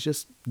 He's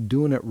just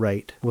doing it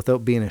right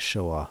without being a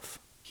show-off.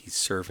 He's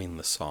serving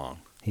the song.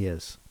 He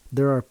is.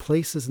 There are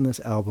places in this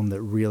album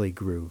that really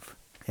groove,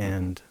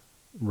 and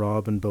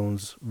Rob and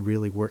Bones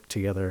really work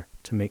together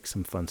to make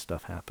some fun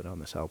stuff happen on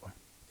this album.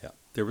 Yeah.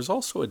 There was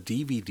also a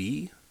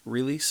DVD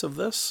release of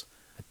this.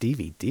 A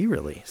DVD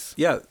release?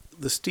 Yeah,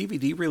 this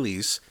DVD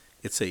release,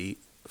 it's a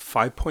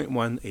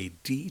 5.1, a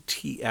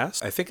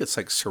DTS. I think it's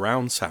like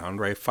surround sound,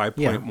 right?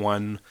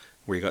 5.1,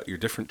 where you got your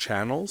different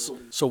channels.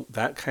 So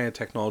that kind of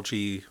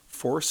technology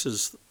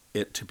forces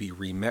it to be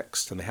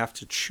remixed, and they have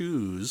to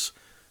choose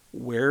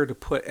where to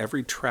put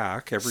every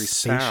track, every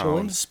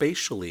sound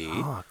spatially.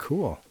 Oh,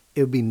 cool.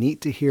 It would be neat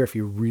to hear if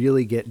you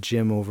really get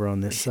Jim over on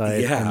this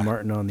side and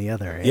Martin on the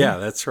other. Eh? Yeah,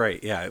 that's right.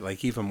 Yeah,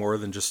 like even more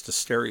than just a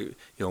stereo. You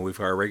know, we've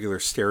got our regular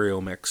stereo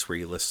mix where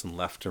you listen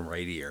left and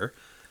right ear.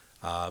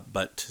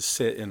 But to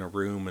sit in a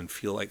room and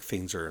feel like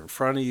things are in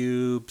front of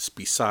you,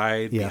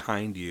 beside,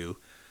 behind you.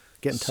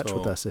 Get in touch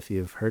with us if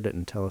you've heard it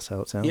and tell us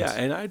how it sounds. Yeah,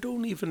 and I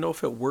don't even know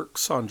if it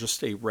works on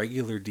just a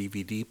regular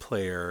DVD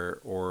player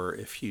or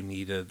if you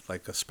needed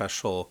like a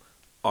special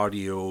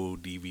audio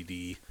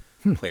DVD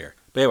player.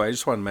 But anyway, I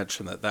just want to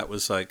mention that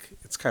was like,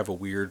 it's kind of a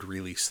weird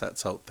release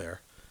that's out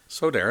there.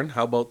 So Darren,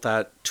 how about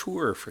that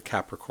tour for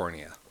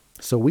Capricornia?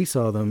 So we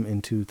saw them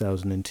in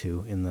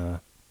 2002 in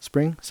the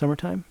spring,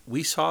 summertime?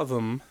 We saw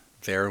them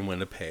there in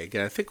Winnipeg,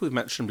 and I think we've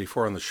mentioned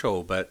before on the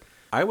show, but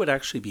I would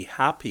actually be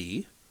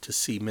happy to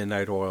see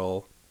Midnight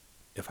Oil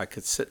if I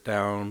could sit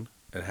down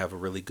and have a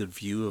really good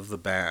view of the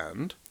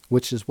band.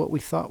 Which is what we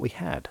thought we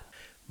had.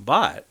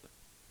 But,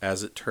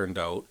 as it turned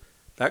out,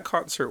 that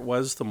concert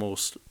was the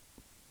most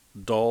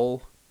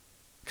dull,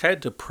 kind of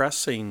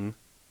depressing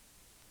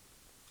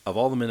of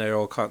all the Midnight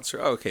Oil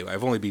concerts. Okay,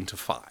 I've only been to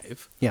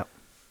 5. Yeah.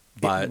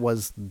 But it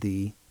was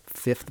the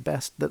 5th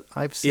best that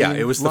I've seen yeah,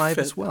 it was live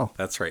the as well.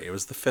 That's right. It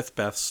was the 5th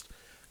best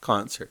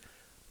concert.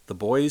 The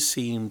boys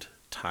seemed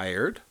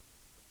tired,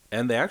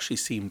 and they actually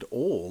seemed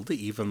old,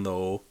 even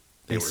though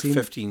they were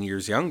 15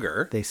 years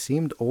younger. They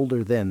seemed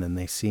older then than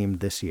they seemed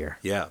this year.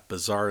 Yeah,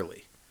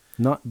 bizarrely.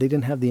 They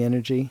didn't have the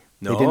energy.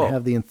 No. They didn't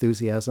have the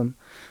enthusiasm.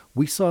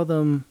 We saw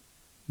them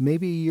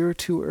maybe a year or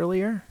two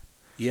earlier.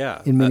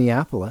 Yeah. In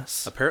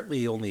Minneapolis.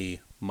 Apparently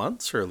only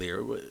months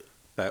earlier.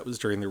 That was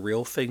during the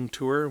Real Thing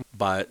tour.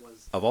 But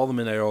of all the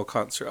Midnight Oil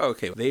concerts,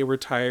 okay, they were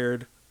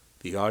tired.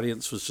 The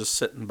audience was just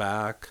sitting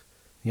back.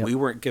 Yep. We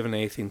weren't giving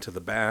anything to the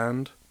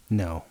band.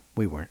 No,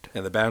 we weren't.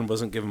 And the band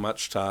wasn't giving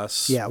much to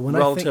us. Yeah, when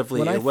I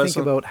think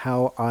about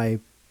how I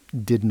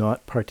did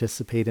not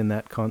participate in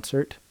that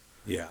concert,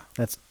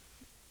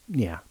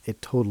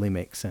 it totally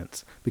makes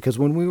sense. Because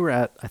when we were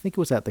I think it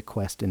was at the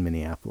Quest in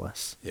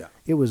Minneapolis,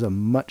 it was a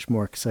much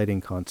more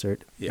exciting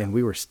concert, and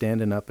we were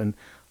standing up, and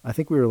I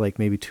think we were like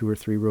maybe 2 or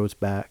 3 rows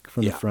back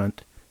from the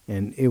front,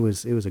 and it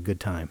was a good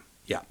time.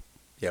 Yeah,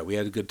 we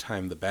had a good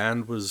time. The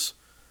band was...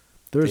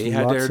 There's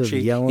lots of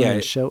yelling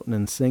and shouting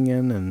and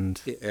singing,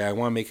 and... I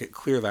want to make it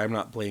clear that I'm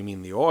not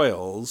blaming the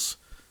oils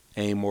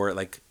anymore.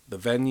 Like, the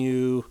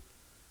venue...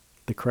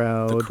 The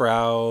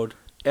crowd.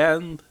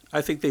 And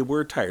I think they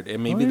were tired.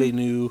 And maybe they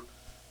knew...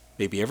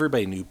 Maybe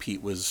everybody knew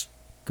Pete was...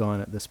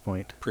 Gone at this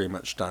point. Pretty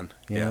much done.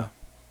 Yeah.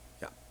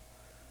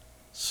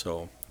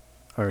 So...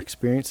 Our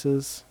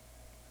experiences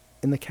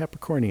in the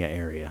Capricornia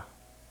area.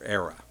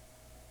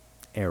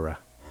 Era.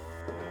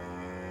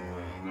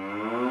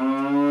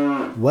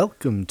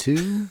 Welcome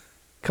to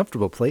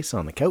Comfortable Place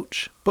on the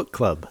Couch Book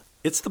Club.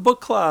 It's the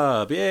book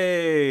club.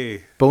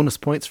 Yay! Bonus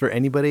points for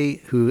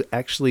anybody who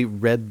actually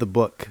read the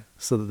book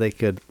so that they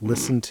could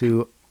listen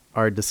to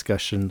our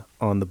discussion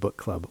on the book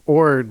club.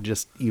 Or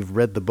just you've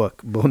read the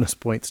book. Bonus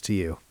points to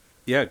you.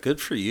 Yeah, good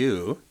for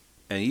you.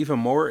 And even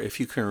more if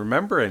you can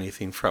remember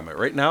anything from it.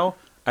 Right now,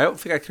 I don't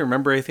think I can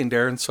remember anything,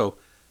 Darren, so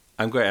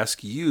I'm going to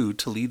ask you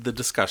to lead the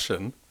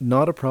discussion.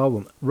 Not a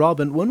problem.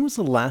 Robin, when was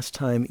the last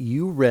time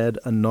you read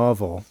a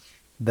novel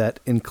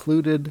that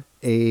included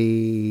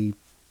a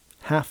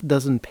half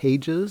dozen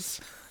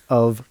pages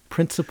of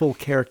principal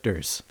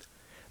characters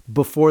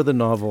before the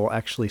novel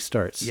actually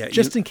starts? Yeah,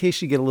 just in case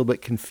you get a little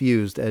bit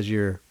confused as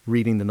you're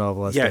reading the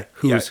novel as to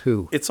who's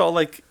who. It's all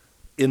like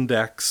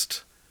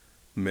indexed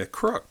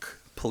McCrook,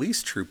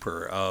 police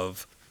trooper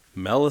of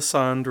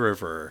Melisande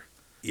River.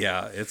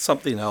 Yeah, it's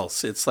something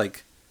else. It's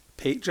like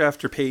page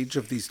after page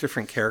of these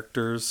different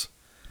characters.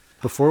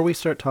 Before we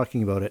start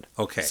talking about it,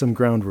 some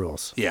ground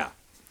rules. Yeah.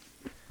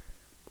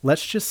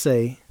 Let's just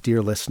say,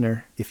 dear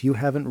listener, if you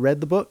haven't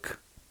read the book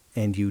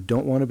and you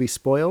don't want to be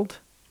spoiled,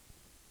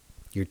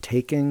 you're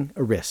taking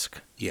a risk.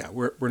 Yeah,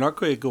 we're not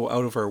going to go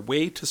out of our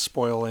way to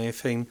spoil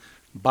anything,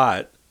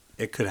 but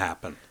it could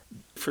happen.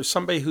 For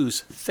somebody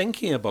who's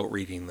thinking about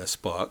reading this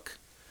book,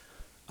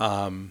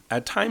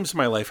 at times in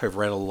my life I've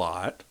read a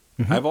lot.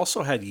 Mm-hmm. I've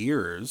also had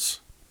years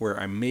where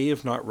I may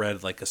have not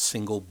read like a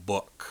single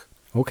book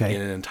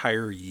in an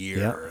entire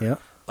year. Yeah.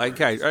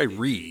 Like I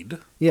read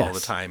all the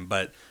time,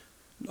 but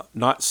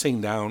not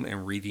sitting down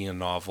and reading a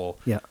novel.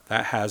 Yeah.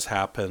 That has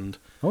happened.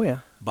 Oh, yeah.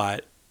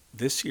 But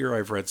this year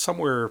I've read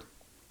somewhere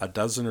a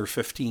dozen or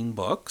 15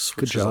 books,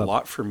 which is a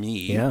lot for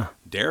me. Yeah.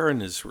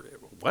 Darren is,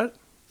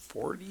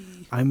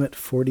 40? I'm at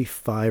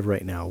 45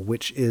 right now,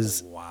 which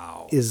is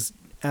is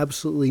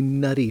absolutely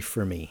nutty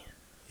for me.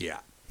 Yeah.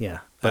 Yeah.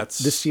 But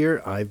this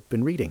year I've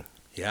been reading.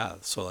 Yeah.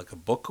 So like a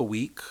book a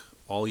week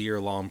all year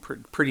long,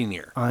 pretty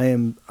near. I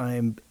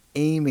am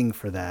aiming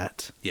for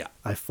that. Yeah.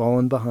 I've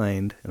fallen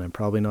behind, and I'm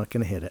probably not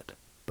going to hit it.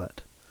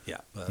 But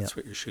that's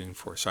what you're shooting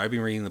for. So I've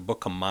been reading the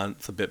book a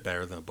month, a bit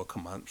better than a book a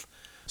month.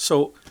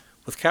 So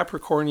with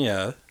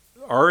Capricornia,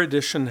 our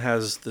edition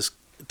has this,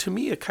 to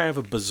me, a kind of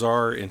a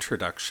bizarre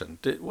introduction.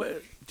 Do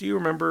you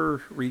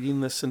remember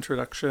reading this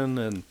introduction?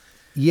 And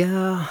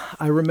yeah,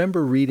 I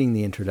remember reading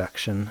the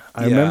introduction.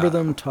 I remember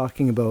them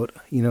talking about,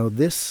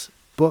 this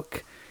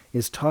book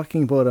is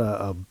talking about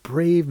a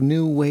brave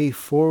new way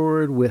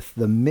forward with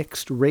the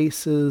mixed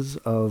races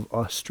of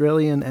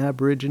Australian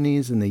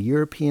Aborigines and the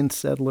European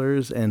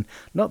settlers. And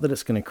not that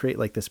it's going to create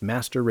like this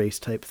master race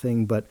type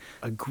thing, but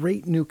a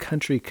great new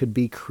country could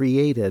be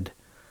created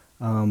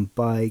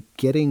by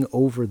getting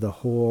over the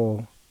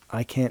whole,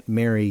 I can't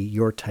marry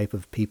your type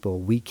of people,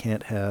 we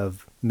can't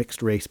have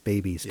mixed race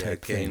babies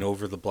type thing. Getting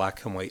over the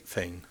black and white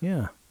thing.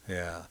 Yeah.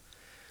 Yeah.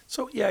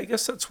 So, I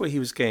guess that's what he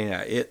was getting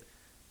at.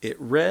 It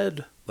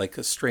read like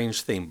a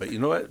strange thing, but you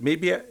know what?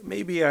 Maybe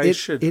I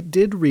should... It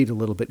did read a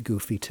little bit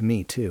goofy to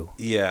me, too.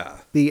 Yeah.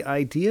 The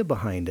idea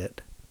behind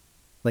it,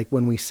 like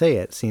when we say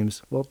it,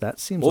 seems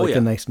like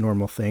a nice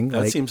normal thing.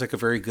 That seems like a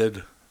very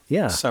good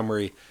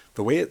summary.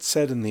 The way it's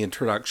said in the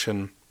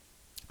introduction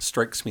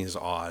strikes me as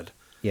odd.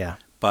 Yeah.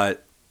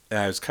 But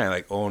I was kind of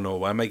like, oh no,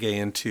 what am I getting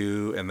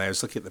into? And I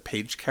was looking at the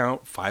page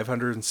count,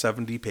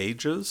 570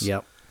 pages.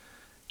 Yep.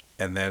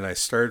 And then I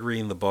started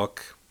reading the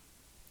book.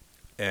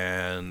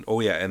 And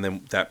and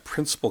then that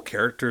principal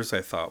characters,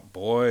 I thought,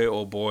 boy,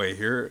 oh boy,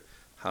 here,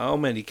 how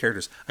many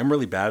characters? I'm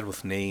really bad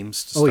with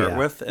names to start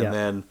with. And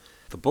then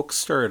the book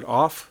started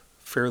off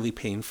fairly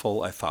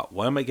painful. I thought,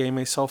 what am I getting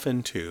myself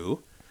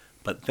into?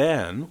 But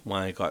then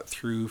when I got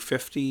through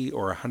 50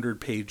 or 100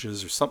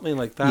 pages or something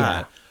like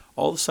that,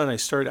 all of a sudden I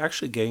started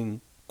actually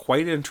getting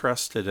quite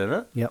interested in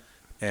it. Yep.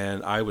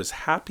 And I was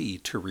happy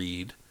to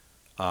read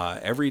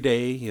every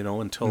day,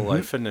 until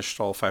I finished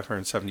all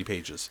 570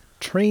 pages.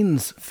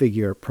 Trains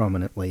figure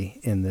prominently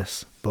in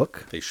this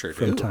book. They sure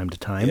from do. time to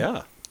time.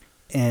 Yeah.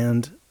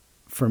 And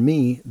for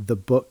me, the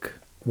book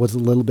was a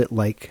little bit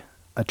like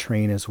a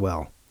train as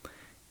well.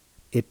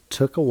 It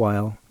took a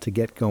while to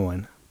get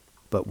going,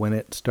 but when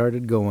it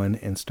started going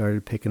and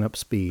started picking up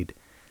speed,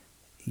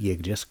 you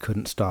just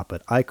couldn't stop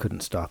it. I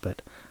couldn't stop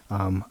it.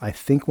 I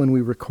think when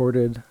we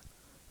recorded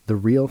the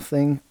real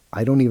thing,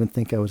 I don't even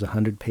think I was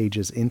 100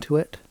 pages into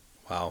it.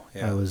 Wow.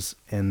 Yeah.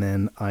 And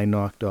then I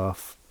knocked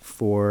off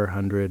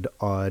 400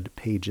 odd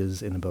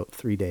pages in about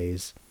 3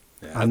 days.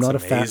 Yeah, I'm not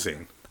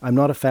amazing. I'm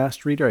not a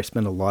fast reader. I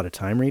spend a lot of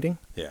time reading.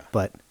 Yeah.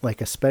 But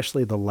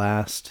especially the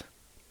last,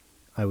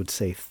 I would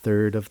say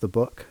third of the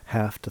book,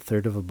 half to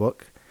third of a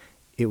book,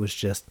 it was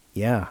just,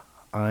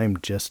 I'm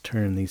just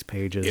turning these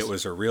pages. It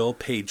was a real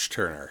page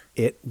turner.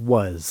 It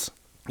was.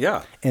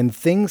 Yeah. And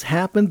things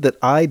happened that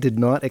I did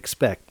not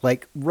expect.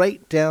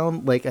 Right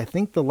down, I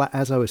think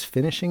as I was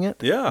finishing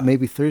it,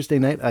 maybe Thursday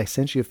night, I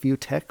sent you a few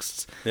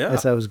texts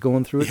as I was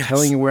going through it,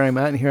 telling you where I'm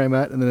at and here I'm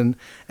at. And then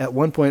at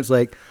one point, it's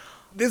like,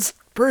 this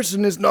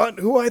person is not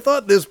who I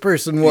thought this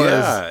person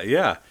was.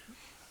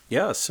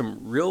 Yeah. Some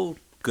real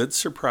good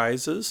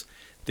surprises.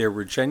 There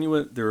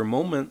were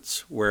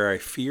moments where I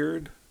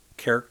feared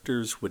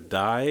characters would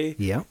die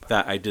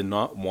that I did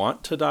not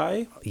want to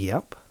die.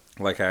 Yep.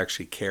 I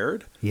actually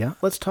cared. Yeah.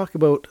 Let's talk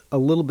a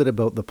little bit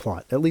about the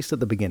plot, at least at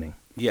the beginning.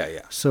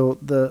 Yeah. So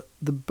the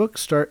book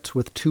starts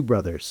with two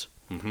brothers.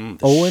 Mm-hmm.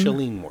 Owen,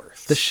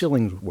 Shillingworths. The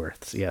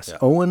Shillingworths, yes. Yeah.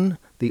 Owen,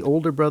 the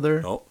older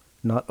brother. Oh.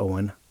 Not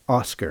Owen.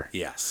 Oscar.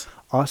 Yes.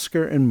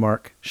 Oscar and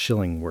Mark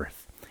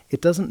Shillingworth.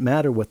 It doesn't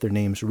matter what their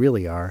names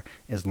really are,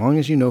 as long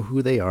as you know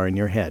who they are in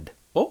your head.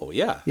 Oh,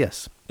 yeah.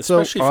 Yes.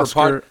 Especially so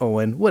Oscar, for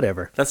Owen,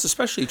 whatever. That's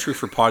especially true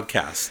for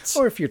podcasts.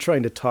 Or if you're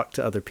trying to talk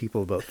to other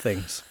people about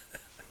things.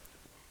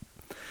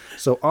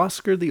 So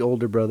Oscar, the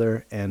older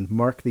brother, and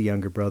Mark, the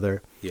younger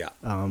brother,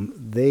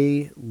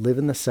 they live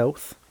in the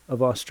south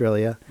of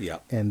Australia,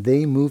 and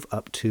they move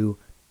up to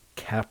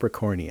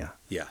Capricornia,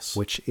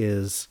 which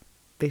is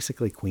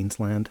basically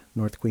Queensland,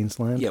 North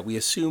Queensland. Yeah, we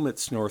assume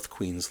it's North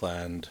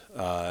Queensland.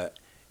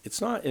 It's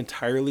not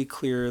entirely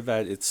clear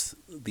that it's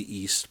the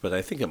east, but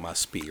I think it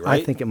must be, right?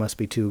 I think it must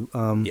be too.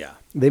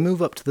 They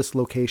move up to this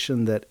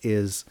location that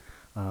is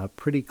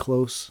pretty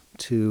close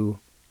to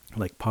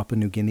Papua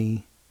New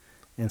Guinea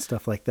and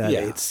stuff like that.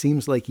 It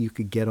seems like you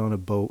could get on a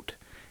boat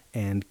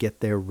and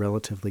get there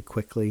relatively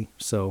quickly,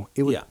 so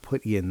it would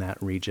put you in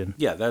that region.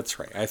 Yeah, that's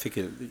right. I think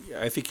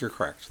you're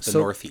correct. The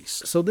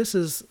northeast. So this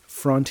is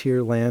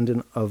frontier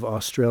land of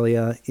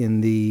Australia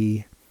in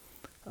the.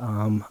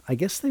 I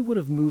guess they would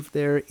have moved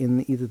there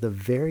in either the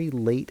very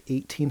late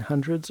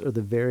 1800s or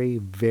the very,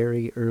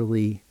 very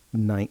early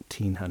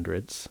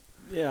 1900s.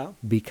 Yeah.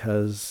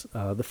 Because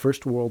the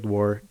First World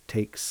War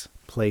takes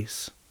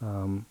place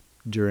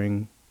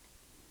during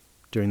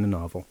the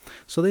novel.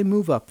 So they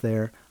move up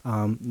there,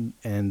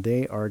 and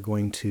they are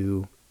going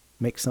to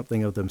make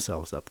something of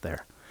themselves up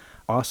there.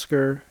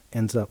 Oscar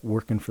ends up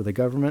working for the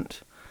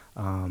government,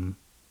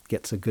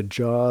 gets a good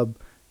job,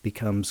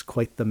 becomes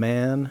quite the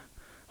man,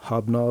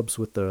 hobnobs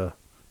with the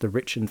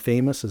rich and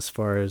famous, as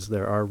far as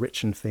there are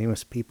rich and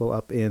famous people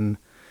up in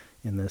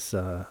this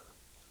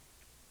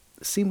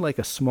seemed like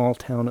a small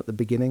town at the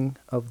beginning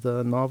of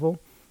the novel,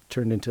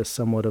 turned into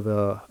somewhat of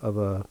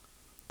a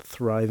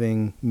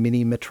thriving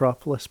mini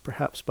metropolis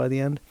perhaps by the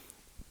end.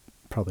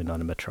 Probably not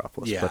a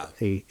metropolis, but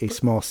a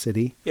small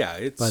city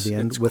by the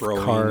end, with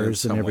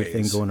cars and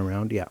everything going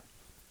around. Yeah.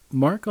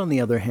 Mark, on the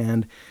other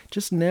hand,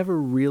 just never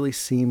really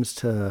seems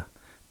to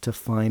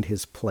find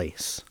his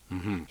place.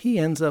 Mm-hmm. He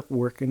ends up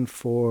working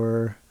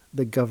for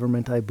the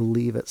government, I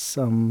believe, in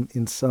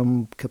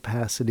some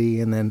capacity,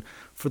 and then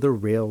for the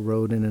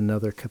railroad in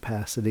another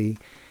capacity.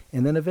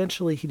 And then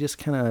eventually he just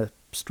kind of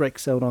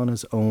strikes out on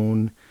his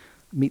own,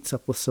 meets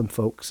up with some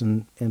folks,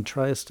 and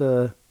tries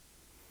to,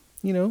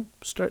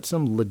 start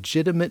some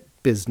legitimate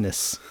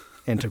business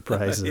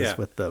enterprises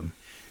with them.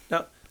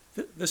 Now,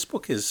 this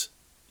book is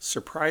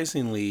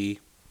surprisingly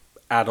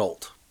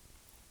adult.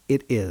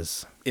 It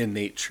is. In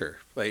nature.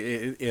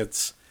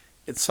 It's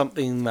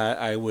something that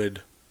I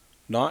would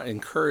not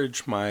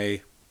encourage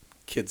my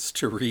kids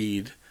to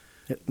read.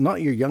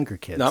 Not your younger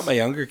kids. Not my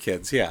younger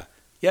kids, yeah.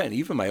 Yeah, and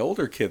even my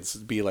older kids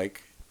would be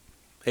like,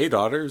 hey,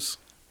 daughters,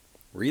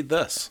 read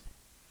this.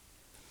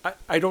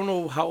 I don't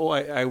know how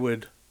I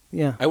would...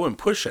 Yeah. I wouldn't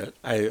push it.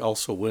 I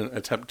also wouldn't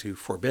attempt to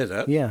forbid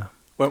it. Yeah.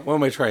 What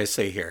am I trying to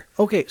say here?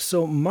 Okay,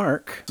 so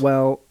Mark,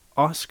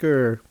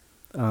 Oscar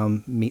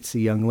meets a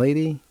young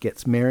lady,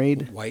 gets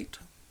married. White.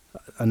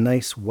 A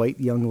nice white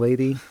young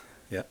lady.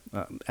 Yeah.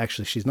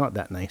 Actually, she's not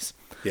that nice.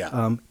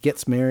 Yeah.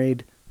 Gets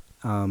married,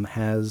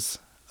 has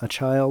a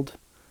child,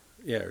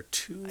 or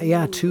two.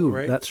 Yeah, two.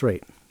 Right? That's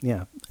right.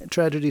 Yeah.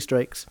 Tragedy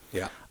strikes.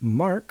 Yeah.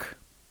 Mark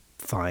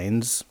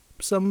finds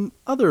some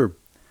other,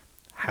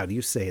 how do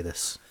you say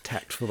this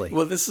tactfully?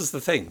 Well, this is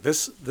the thing.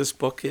 This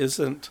book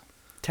isn't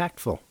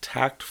Tactful.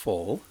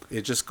 tactful.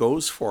 It just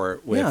goes for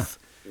it with.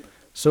 Yeah.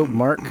 So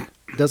Mark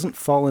doesn't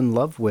fall in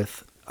love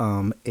with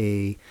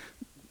a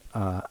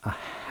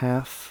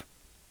half,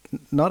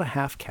 not a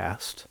half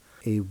caste,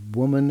 a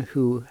woman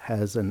who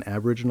has an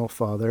Aboriginal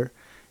father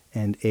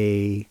and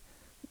I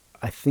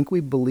think we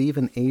believe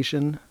an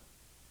Asian.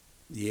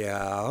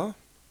 Yeah.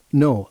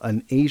 No,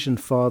 an Asian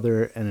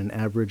father and an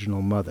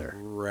Aboriginal mother.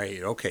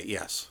 Right. Okay.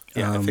 Yes.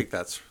 Yeah, I think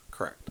that's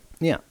correct.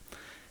 Yeah.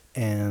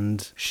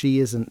 And she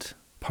isn't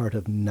part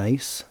of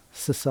nice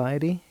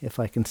society, if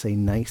I can say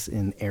nice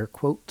in air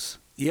quotes.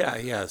 Yeah.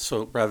 Yeah.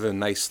 So rather than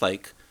nice,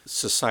 like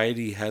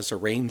society has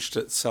arranged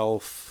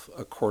itself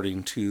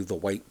according to the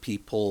white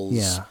people's.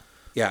 Yeah.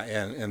 Yeah.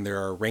 And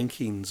there are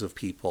rankings of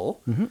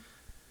people. Mm-hmm.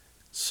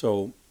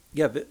 So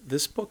yeah,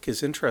 this book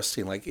is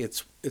interesting. Like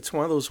it's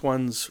one of those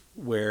ones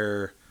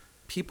where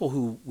people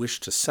who wish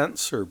to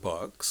censor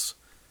books,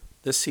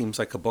 this seems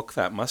like a book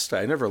that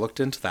I never looked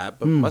into that,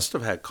 but must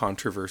have had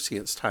controversy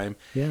in its time.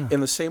 Yeah.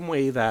 In the same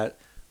way that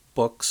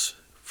books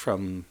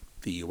from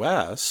the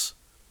U.S.,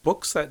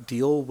 books that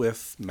deal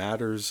with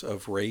matters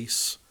of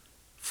race,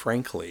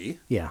 frankly,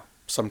 Yeah.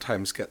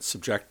 sometimes get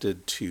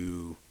subjected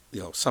to,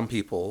 some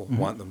people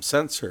want them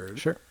censored.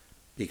 Sure.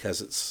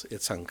 Because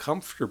it's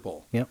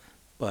uncomfortable. Yep.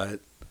 But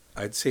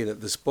I'd say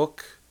that this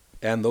book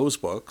and those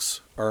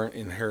books aren't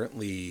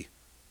inherently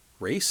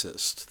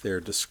racist.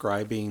 They're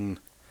describing...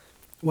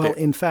 Well,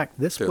 in fact,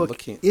 this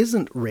book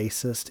isn't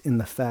racist in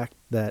the fact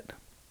that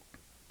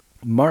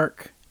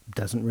Mark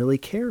doesn't really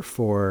care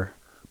for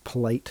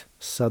polite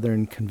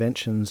Southern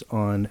conventions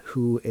on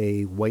who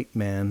a white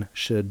man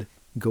should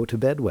go to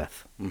bed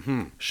with,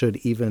 should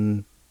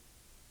even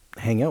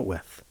hang out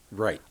with.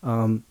 Right.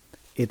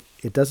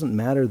 It doesn't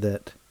matter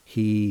that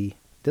he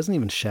doesn't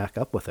even shack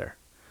up with her.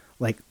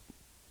 Like,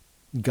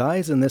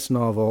 guys in this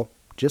novel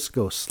just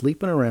go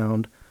sleeping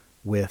around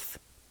with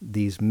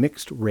these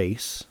mixed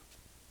race,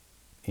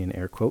 in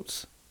air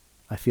quotes.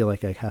 I feel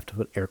like I have to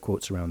put air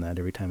quotes around that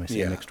every time I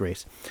say mixed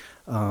race.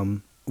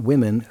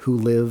 Women who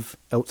live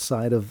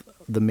outside of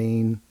the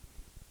main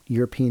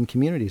European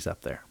communities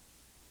up there.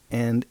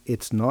 And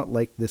it's not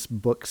like this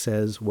book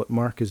says what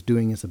Mark is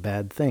doing is a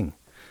bad thing.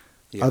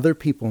 Yeah. Other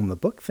people in the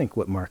book think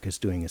what Mark is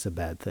doing is a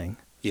bad thing.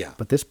 Yeah.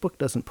 But this book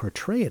doesn't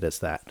portray it as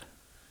that.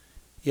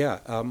 Yeah.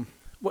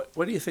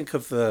 What do you think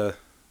of the...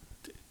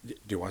 Do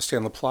you want to stay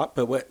on the plot?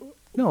 But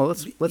No,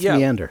 let's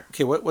meander.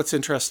 Okay, what's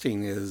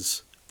interesting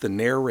is the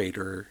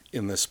narrator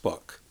in this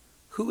book.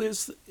 Who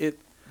is it?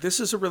 This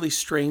is a really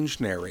strange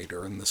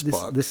narrator in this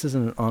book. This is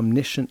an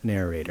omniscient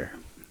narrator.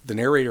 The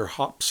narrator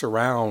hops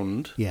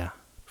around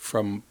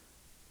from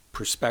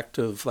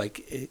perspective,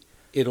 like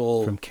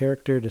it'll... From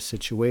character to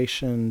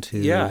situation to...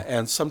 Yeah,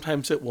 and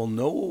sometimes it will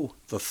know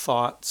the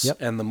thoughts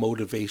and the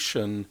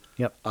motivation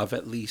of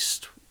at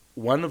least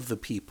one of the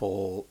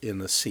people in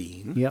the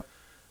scene. Yep.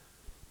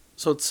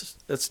 So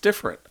it's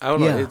different. I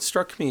don't know. It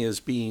struck me as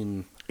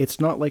being... It's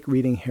not like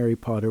reading Harry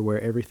Potter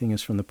where everything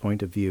is from the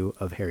point of view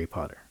of Harry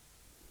Potter.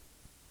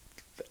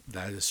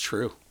 That is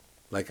true.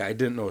 Like, I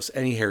didn't notice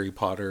any Harry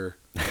Potter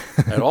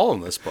at all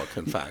in this book,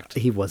 in fact.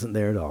 He wasn't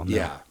there at all. No.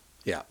 Yeah.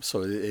 Yeah.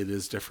 So it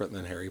is different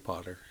than Harry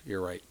Potter.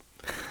 You're right.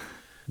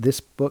 This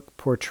book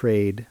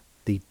portrayed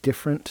the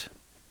different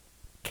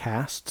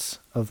castes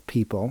of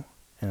people,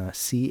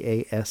 castes.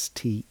 Yes.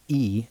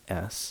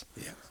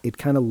 It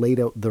kind of laid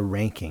out the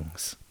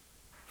rankings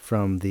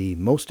from the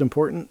most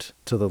important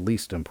to the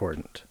least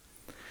important.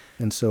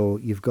 And so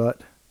you've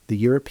got the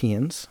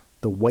Europeans,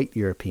 the white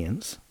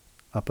Europeans,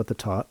 up at the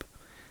top.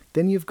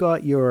 Then you've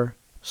got your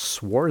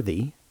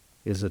swarthy,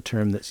 is a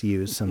term that's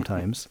used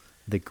sometimes,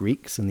 the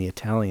Greeks and the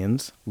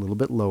Italians, a little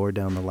bit lower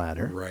down the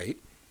ladder. Right.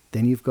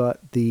 Then you've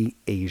got the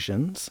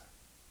Asians,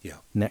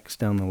 next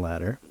down the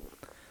ladder.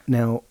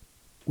 Now,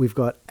 we've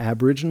got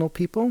Aboriginal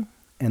people,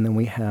 and then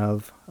we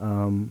have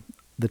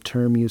the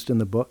term used in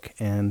the book,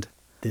 and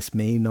this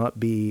may not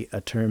be a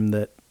term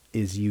that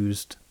is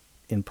used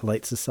in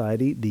polite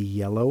society, the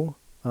yellow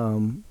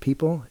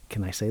people.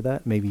 Can I say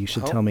that? Maybe you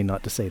should tell me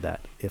not to say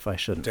that if I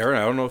shouldn't. Darren,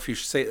 I don't know if you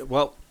should say it.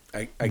 Well,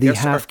 I the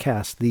guess... The half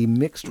caste, the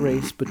mixed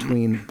race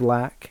between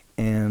black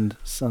and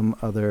some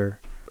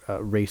other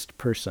raced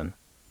person.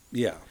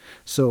 Yeah.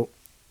 So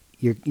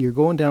you're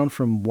going down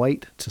from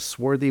white to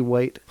swarthy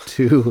white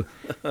to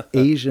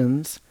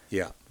Asians.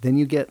 Yeah. Then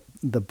you get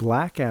the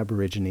black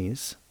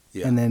Aborigines.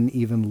 Yeah. And then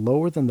even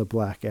lower than the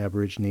black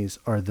Aborigines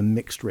are the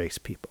mixed race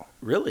people.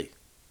 Really?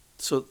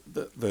 So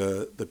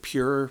the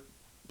pure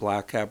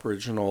black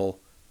Aboriginal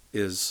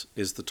is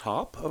the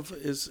top of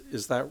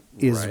is that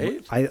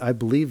right? I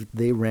believe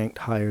they ranked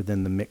higher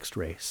than the mixed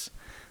race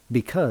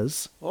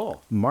because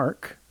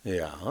Mark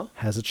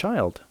has a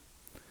child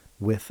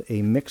with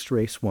a mixed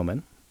race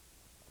woman,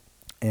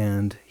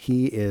 and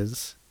he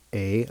is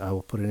I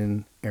will put it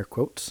in air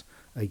quotes,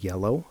 a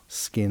yellow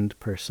skinned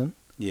person.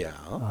 Yeah.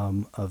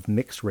 Of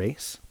mixed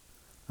race.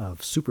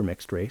 of super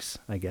mixed race,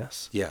 I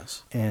guess.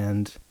 Yes.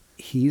 And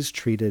he's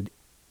treated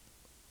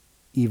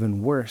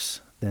even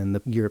worse than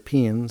the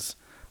Europeans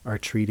are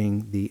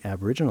treating the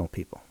Aboriginal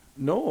people.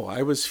 No,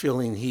 I was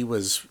feeling he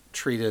was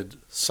treated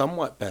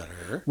somewhat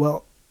better.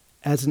 Well,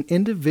 as an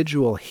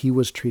individual, he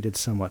was treated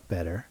somewhat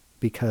better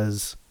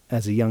because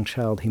as a young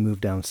child, he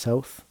moved down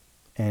south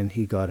and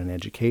he got an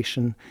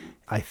education.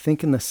 I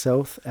think in the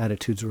south,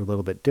 attitudes were a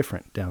little bit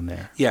different down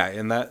there. Yeah,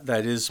 and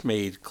that is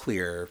made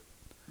clear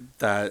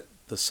that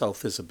the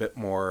south is a bit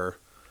more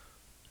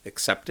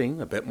accepting,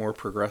 a bit more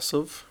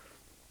progressive.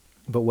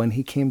 But when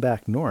he came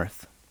back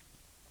north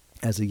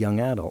as a young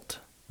adult,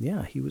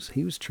 yeah, he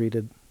was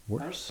treated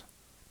worse.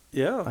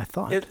 Yeah. I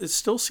thought. It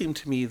still seemed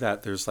to me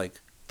that there's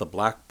like the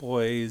black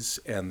boys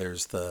and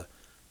there's the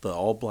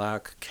all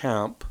black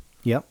camp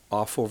Yep.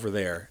 off over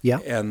there. Yeah.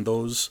 And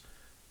those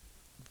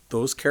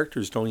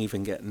characters don't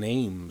even get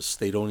names.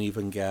 They don't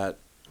even get...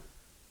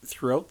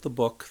 Throughout the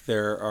book,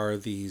 there are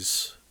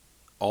these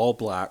all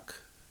black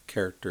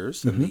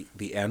characters, and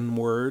the N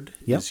word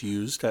is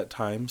used at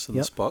times in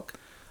this book.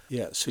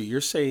 Yeah, so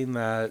you're saying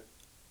that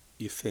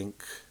you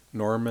think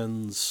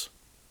Norman's...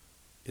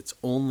 It's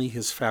only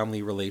his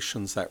family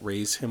relations that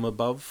raise him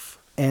above?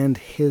 And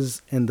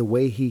the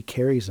way he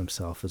carries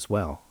himself as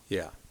well.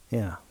 Yeah.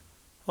 Yeah.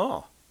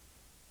 Oh.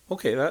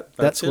 Okay,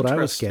 that's what I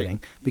was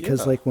getting.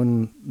 Because like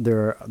when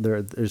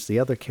there's the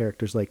other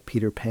characters like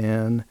Peter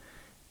Pan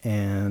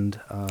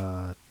and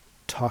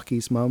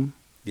Talkie's mom.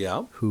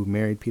 Yeah. Who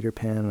married Peter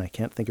Pan, and I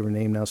can't think of her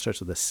name now, starts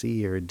with a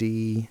C or a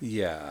D.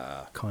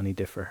 Yeah. Connie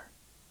Differ.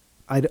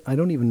 I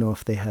don't even know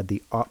if they had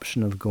the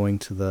option of going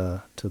to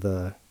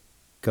the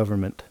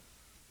government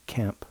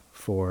camp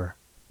for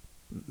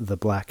the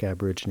black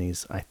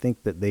Aborigines. I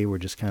think that they were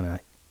just kind of,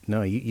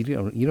 no, you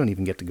don't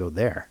even get to go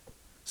there.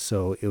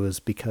 So it was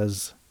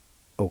because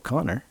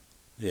O'Connor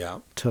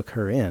took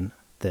her in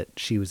that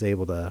she was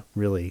able to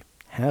really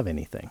have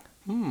anything.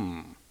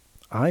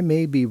 I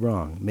may be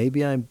wrong.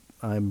 Maybe I'm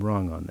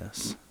wrong on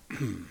this.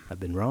 I've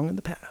been wrong in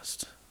the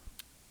past.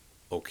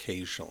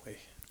 Occasionally.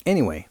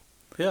 Anyway.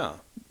 Yeah.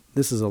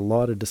 This is a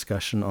lot of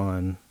discussion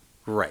on...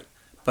 Right.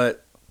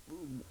 But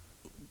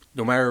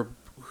no matter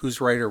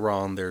who's right or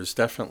wrong, there's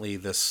definitely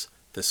there's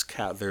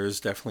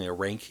definitely a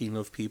ranking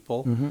of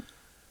people. Mm-hmm.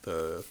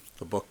 The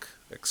book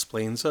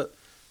explains it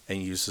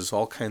and uses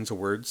all kinds of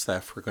words that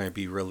if we're going to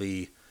be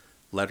really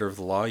letter of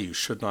the law, you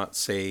should not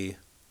say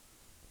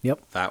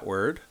that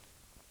word.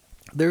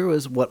 There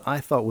was what I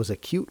thought was a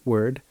cute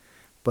word,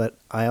 but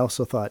I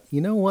also thought,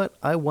 you know what?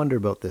 I wonder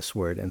about this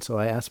word. And so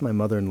I asked my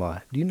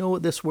mother-in-law, do you know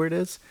what this word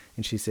is?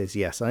 And she says,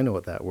 yes, I know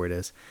what that word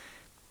is.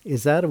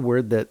 Is that a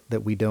word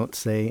that we don't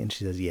say? And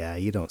she says, yeah,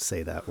 you don't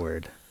say that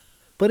word.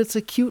 But it's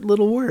a cute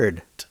little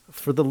word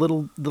for the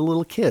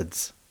little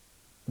kids.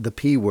 The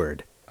P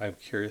word. I'm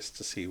curious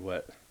to see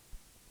what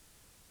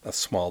a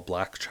small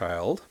black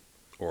child,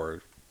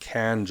 or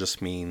can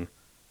just mean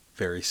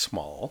very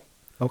small.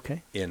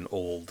 Okay. In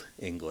Old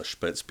English,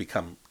 but it's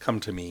come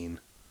to mean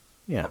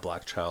a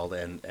black child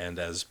and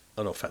as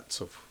an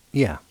offensive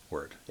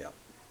word. Yeah.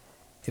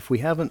 If we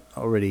haven't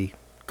already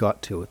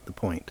got to it, the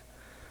point,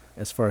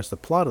 as far as the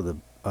plot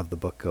of the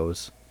book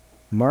goes,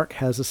 Mark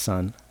has a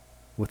son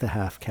with a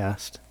half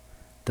caste,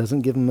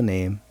 doesn't give him a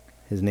name.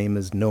 His name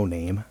is No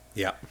Name.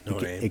 Yeah, No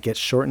Name. It gets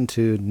shortened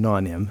to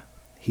Nonim.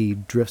 He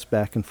drifts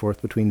back and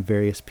forth between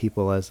various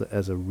people as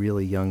a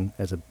really young,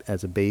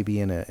 as a baby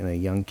and a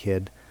young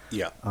kid.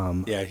 Yeah.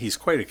 He's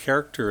quite a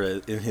character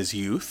in his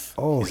youth.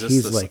 Oh,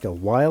 he's like a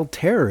wild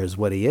terror is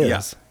what he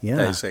is.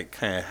 Yeah. He's like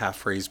kind of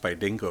half raised by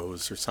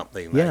dingoes or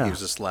something. That he was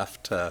just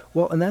left to...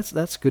 Well, and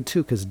that's good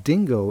too, because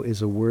dingo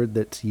is a word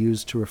that's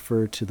used to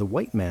refer to the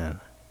white man.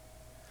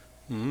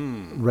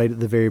 Right at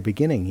the very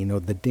beginning,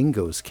 the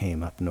dingoes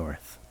came up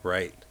north.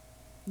 Right.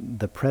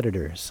 The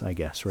predators, I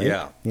guess,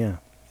 right? Yeah.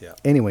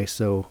 Anyway,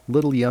 so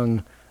little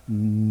young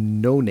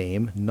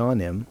No-Name,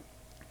 Nonim,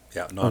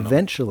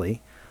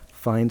 eventually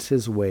finds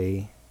his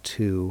way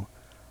to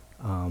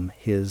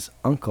his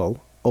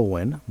uncle,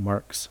 Owen,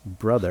 Mark's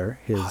brother,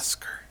 his...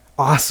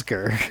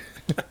 Oscar.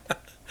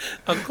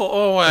 Uncle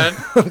Owen.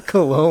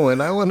 Uncle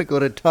Owen. I want to go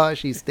to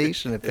Tashi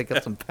Station and pick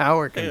up some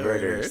power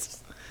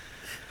converters.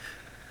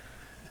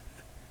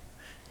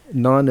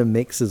 Nana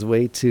makes his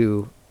way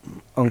to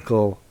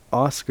Uncle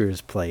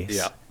Oscar's place.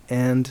 Yeah.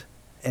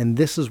 And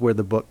this is where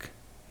the book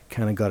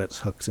kind of got its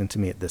hooks into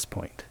me at this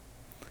point,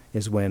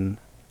 is when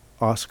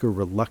Oscar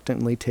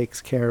reluctantly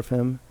takes care of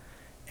him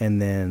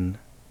and then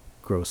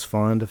grows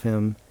fond of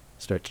him,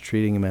 starts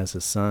treating him as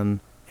his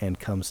son, and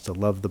comes to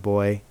love the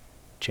boy,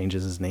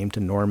 changes his name to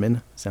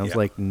Norman. Sounds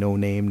like No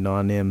Name,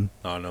 Nonim.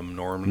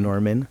 Norman.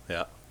 Norman.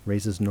 Yeah.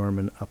 Raises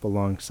Norman up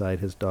alongside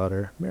his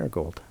daughter,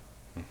 Marigold.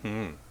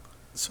 Mm-hmm.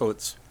 So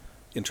it's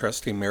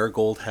interesting.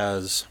 Marigold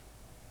has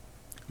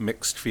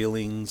mixed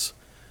feelings.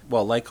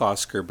 Well, like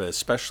Oscar, but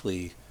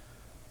especially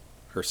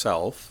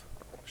herself.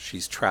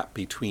 She's trapped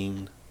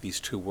between these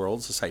two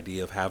worlds, this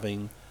idea of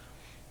having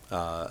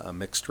a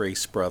mixed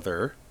race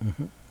brother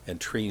and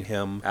treating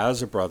him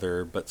as a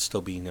brother, but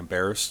still being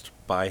embarrassed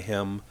by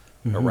him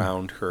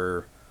around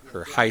her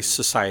her high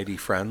society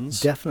friends.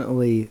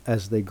 Definitely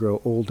as they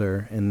grow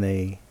older and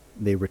they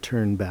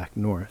return back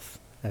north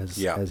as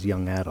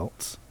young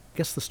adults. I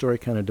guess the story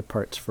kind of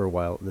departs for a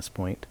while at this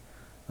point.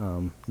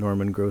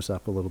 Norman grows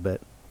up a little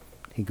bit.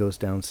 He goes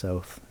down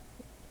south,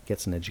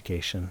 gets an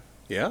education.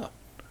 Yeah.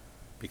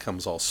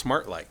 Becomes all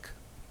smart-like.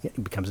 Yeah,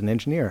 he becomes an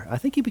engineer. I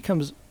think he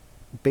becomes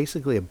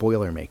basically a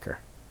boilermaker.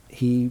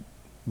 He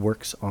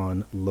works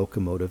on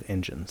locomotive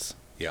engines.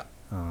 Yeah.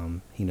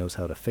 He knows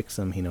how to fix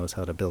them. He knows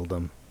how to build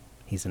them.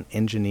 He's an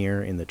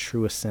engineer in the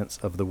truest sense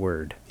of the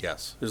word.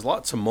 Yes. There's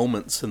lots of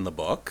moments in the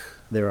book.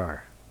 There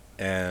are.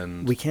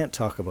 And we can't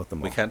talk about them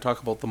all. We can't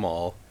talk about them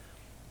all.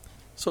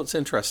 So it's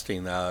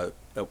interesting.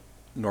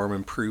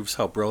 Norman proves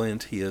how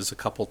brilliant he is a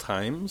couple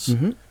times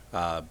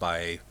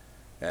by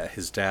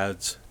his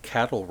dad's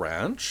cattle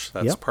ranch.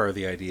 That's part of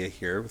the idea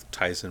here.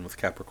 Ties in with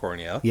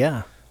Capricornia.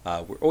 Yeah.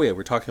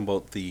 We're talking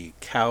about the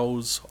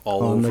cows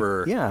all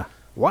over.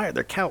 Why are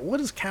there cows? What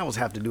does cows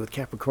have to do with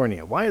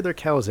Capricornia? Why are there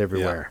cows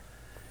everywhere?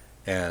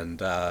 Yeah. And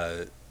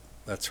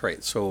that's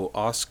right. So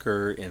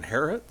Oscar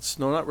inherits?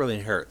 No, not really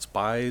inherits.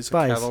 Buys a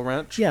cattle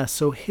ranch? Yeah,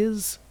 so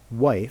his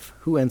wife,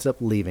 who ends up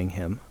leaving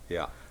him,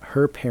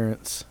 her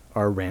parents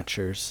are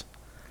ranchers,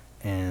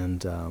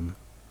 and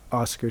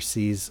Oscar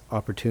sees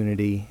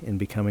opportunity in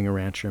becoming a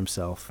rancher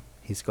himself.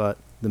 He's got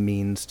the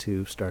means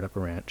to start up a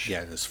ranch.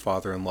 Yeah, and his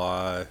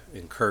father-in-law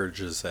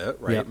encourages it,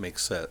 right? Yep.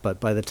 Makes it. But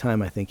by the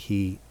time I think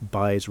he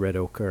buys Red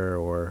Ochre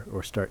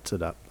or starts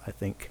it up, I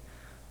think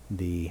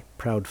the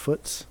Proud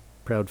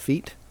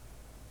Feet.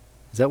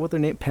 Is that what their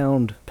name?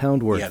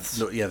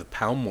 Poundworths. Yeah, the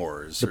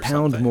Poundmores. The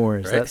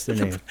Poundmores, right? That's their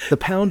name. The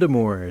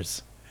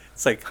Poundamores.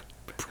 It's like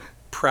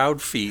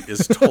Proud Feet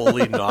is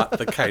totally not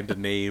the kind of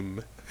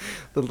name.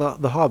 The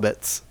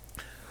Hobbits.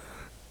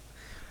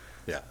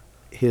 Yeah.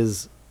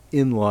 His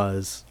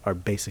in-laws are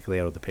basically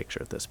out of the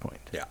picture at this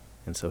point. Yeah.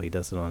 And so he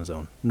does it on his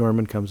own.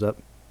 Norman comes up,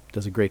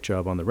 does a great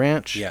job on the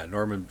ranch. Yeah,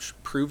 Norman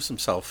proves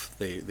himself.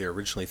 They're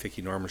originally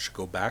thinking Norman should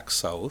go back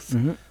south,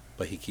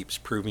 but he keeps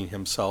proving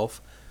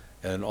himself.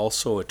 And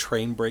also a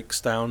train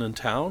breaks down in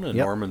town, and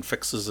Norman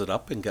fixes it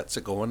up and gets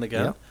it going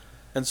again. Yep.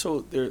 And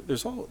so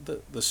there's all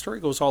the story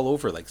goes all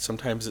over. Like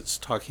sometimes it's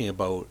talking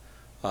about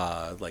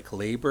like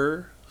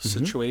labor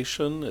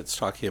situation. It's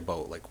talking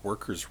about like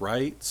workers'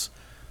 rights,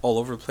 all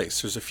over the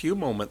place. There's a few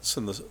moments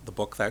in the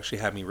book that actually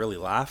had me really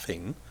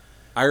laughing.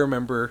 I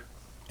remember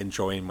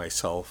enjoying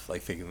myself,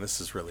 like thinking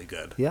this is really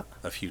good. Yeah.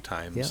 A few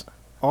times. Yeah.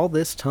 All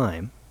this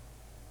time,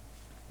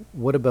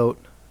 what about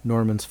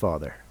Norman's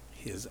father?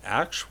 His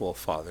actual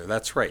father.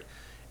 That's right.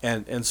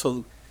 And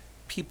so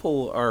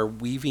people are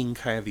weaving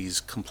kind of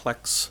these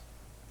complex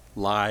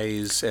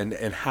lies and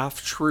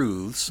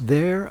half-truths.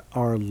 There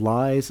are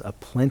lies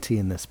aplenty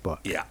in this book.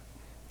 Yeah.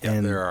 Yeah,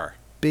 and there are.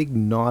 Big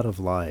knot of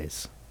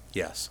lies.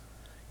 Yes.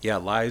 Yeah,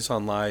 lies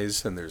on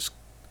lies, and there's,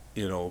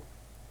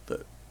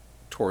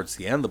 towards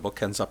the end, the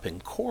book ends up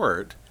in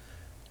court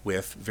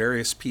with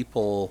various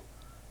people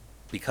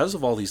because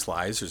of all these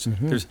lies.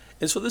 And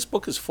so this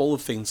book is full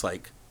of things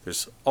like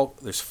there's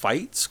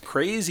fights,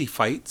 crazy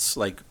fights,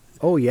 like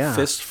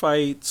fist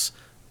fights,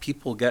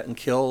 people getting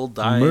killed,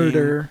 dying,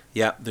 murder.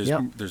 Yeah,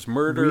 there's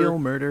murder, real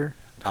murder.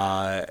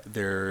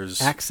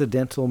 There's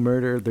accidental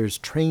murder. There's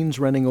trains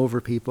running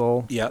over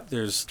people. Yeah,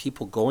 there's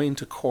people going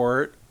to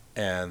court,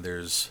 and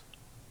there's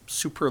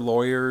super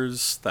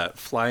lawyers that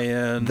fly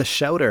in. The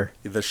Shouter.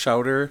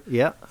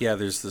 Yeah. Yeah,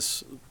 there's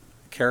this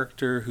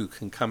character who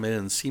can come in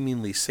and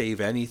seemingly save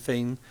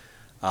anything.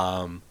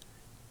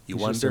 He's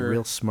just a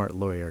real smart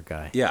lawyer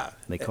guy. Yeah.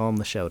 They call him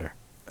the Shouter.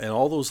 And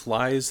all those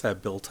lies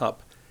that built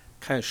up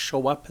kind of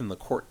show up in the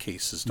court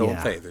cases,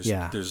 don't they?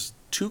 There's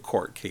 2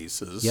 court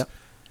cases. Yep.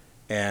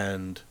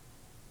 And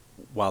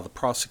while the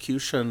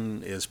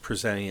prosecution is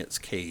presenting its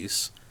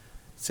case,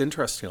 it's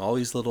interesting. All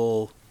these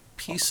little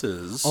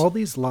pieces. All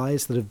these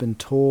lies that have been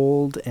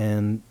told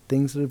and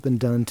things that have been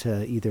done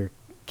to either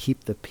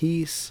keep the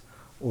peace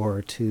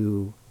or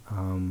to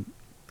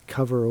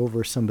cover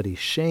over somebody's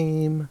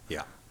shame.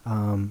 Yeah.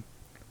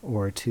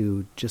 Or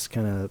to just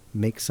kind of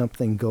make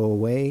something go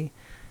away.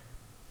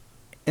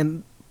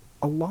 And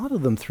a lot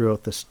of them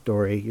throughout the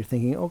story, you're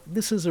thinking, oh,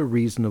 this is a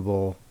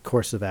reasonable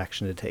course of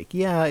action to take.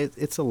 Yeah,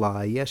 it's a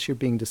lie. Yes, you're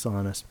being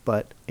dishonest,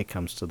 but it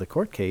comes to the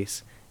court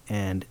case,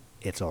 and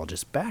it's all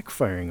just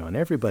backfiring on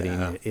everybody.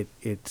 Yeah. And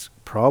it's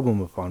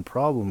problem upon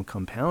problem,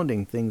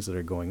 compounding things that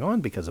are going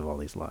on because of all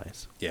these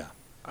lies. Yeah.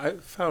 I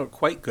found it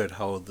quite good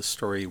how the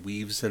story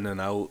weaves in and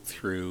out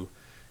through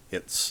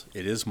it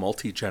is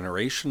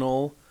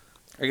multi-generational.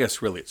 I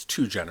guess really it's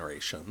 2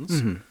 generations.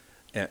 And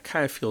it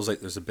kind of feels like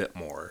there's a bit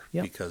more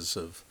because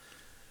of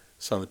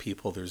some of the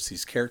people. There's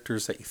these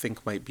characters that you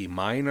think might be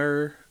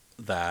minor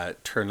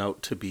that turn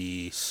out to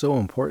be so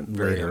important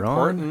very later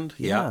important. on.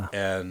 Yeah.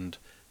 And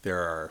there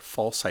are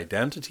false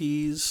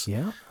identities.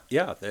 Yeah.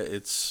 Yeah,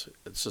 it's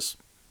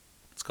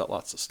got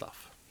lots of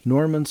stuff.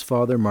 Norman's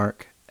father,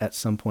 Mark, at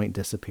some point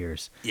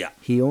disappears. Yeah.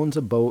 He owns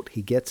a boat.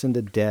 He gets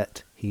into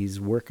debt. He's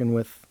working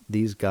with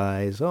these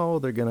guys. Oh,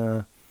 they're going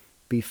to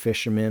be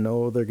fishermen.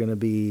 Oh, they're going to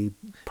be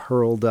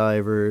pearl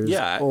divers.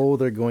 Yeah. Oh,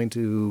 they're going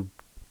to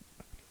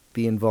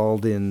be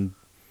involved in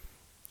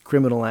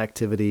criminal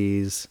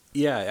activities.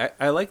 Yeah,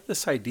 I like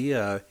this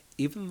idea,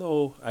 even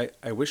though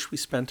I wish we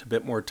spent a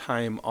bit more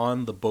time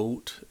on the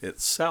boat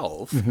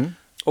itself.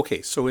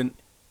 Okay, so in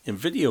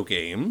video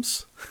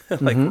games,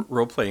 like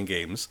role-playing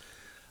games,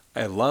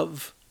 I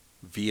love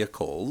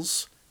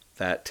vehicles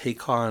that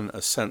take on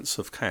a sense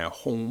of kind of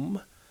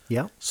home.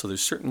 Yeah. So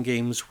there's certain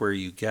games where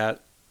you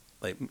get,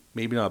 like,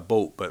 maybe not a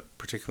boat, but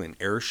particularly an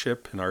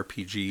airship in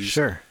RPGs.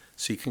 Sure.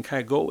 So you can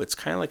kind of go, it's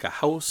kind of like a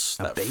house,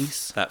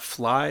 base that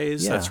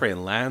flies. Yeah. That's right,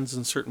 and lands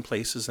in certain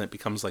places, and it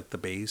becomes like the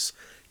base.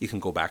 You can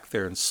go back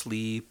there and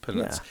sleep.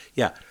 And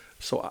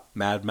So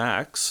Mad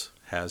Max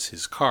has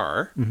his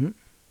car.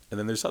 And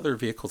then there's other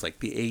vehicles like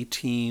the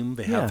A-Team.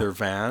 They have their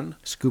van.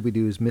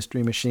 Scooby-Doo's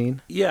Mystery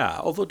Machine. Yeah,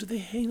 although do they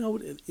hang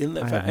out in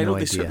that van? I know no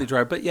they idea. certainly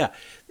drive. But yeah,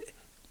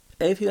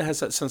 anything that has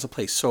that sense of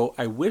place. So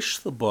I wish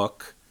the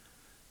book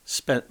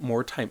spent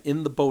more time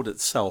in the boat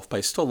itself, but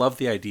I still love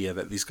the idea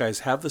that these guys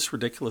have this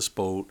ridiculous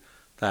boat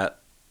that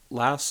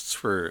lasts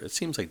for, it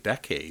seems like,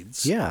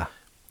 decades. Yeah.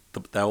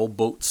 That old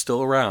boat's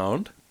still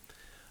around.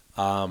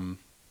 And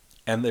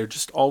they're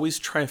just always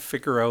trying to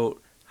figure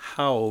out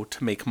how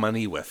to make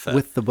money with it.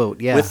 With the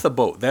boat, yeah. With the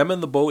boat. Them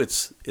and the boat.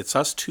 It's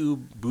us two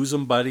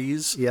bosom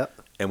buddies.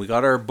 Yep. And we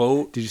got our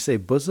boat. Did you say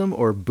bosom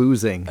or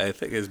boozing? I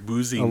think it's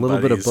boozing A little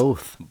buddies. bit of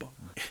both.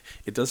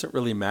 It doesn't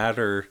really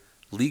matter.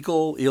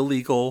 Legal,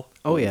 illegal.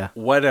 Oh, yeah.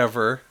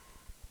 Whatever.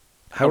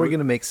 How are we going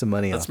to make some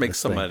money Let's off make this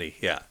some thing? money,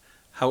 yeah.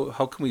 How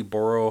can we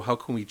borrow? How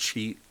can we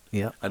cheat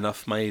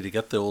enough money to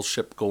get the old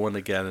ship going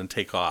again and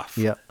take off?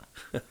 Yeah.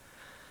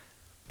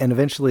 And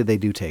eventually they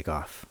do take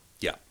off.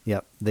 Yeah.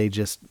 Yep. They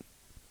just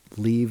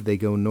leave. They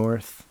go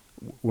north.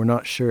 We're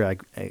not sure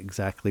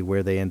exactly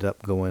where they end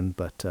up going,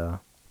 but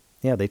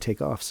they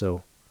take off.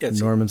 So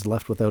Norman's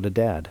left without a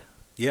dad.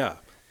 Yeah.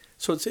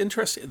 So it's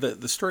interesting.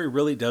 The story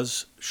really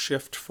does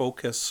shift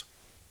focus.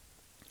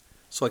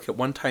 So like at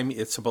one time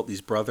it's about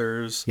these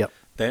brothers. Yep.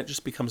 Then it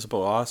just becomes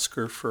about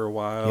Oscar for a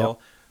while. Yep.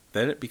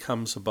 Then it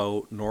becomes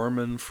about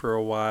Norman for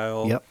a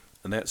while. Yep.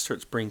 And then it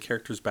starts bringing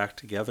characters back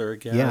together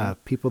again. Yeah,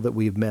 people that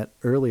we've met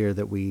earlier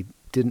that we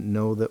didn't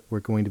know that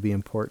were going to be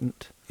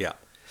important. Yeah.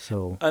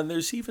 So. And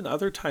there's even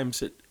other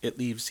times it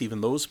leaves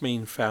even those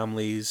main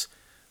families.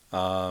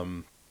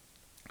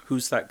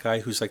 Who's that guy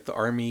who's like the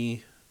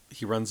army?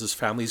 He runs his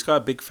family. He's got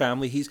a big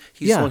family. He's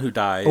the one who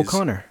dies.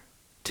 O'Connor.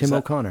 Tim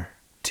O'Connor.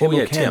 Tim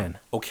O'Cannon. Tim.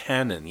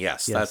 O'Cannon,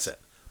 yes, that's it.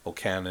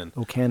 O'Cannon.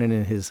 O'Cannon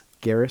and his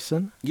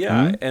garrison.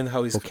 Yeah, and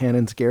how he's...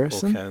 O'Cannon's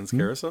garrison. O'Cannon's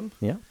garrison.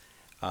 Yeah.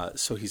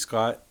 So he's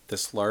got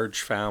this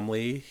large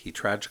family. He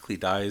tragically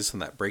dies,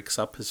 and that breaks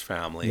up his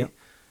family. Yep.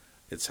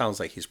 It sounds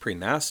like he's pretty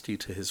nasty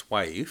to his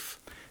wife.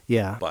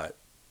 Yeah. But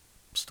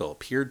still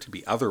appeared to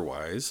be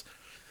otherwise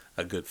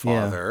a good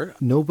father. Yeah.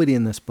 Nobody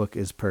in this book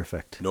is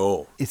perfect.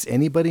 No. Is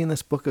anybody in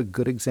this book a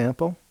good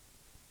example?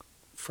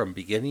 From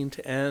beginning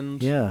to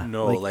end? Yeah.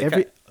 No.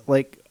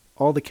 Like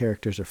all the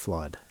characters are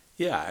flawed.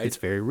 Yeah. It's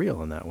very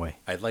real in that way.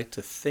 I'd like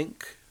to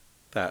think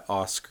that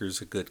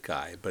Oscar's a good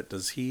guy, but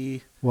does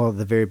he... Well, at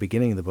the very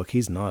beginning of the book,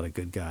 he's not a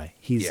good guy.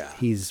 He's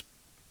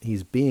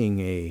being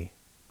a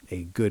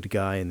good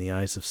guy in the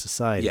eyes of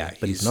society,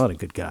 but he's not a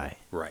good guy.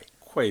 Right.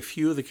 Quite a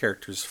few of the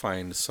characters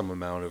find some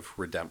amount of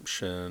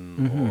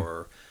redemption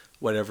or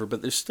whatever,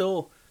 but there's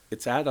still...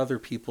 It's at other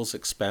people's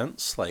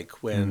expense,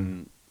 like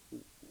when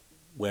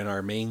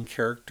our main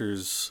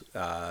characters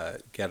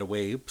get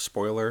away,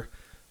 spoiler,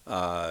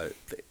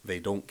 they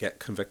don't get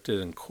convicted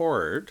in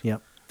court.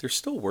 Yep. There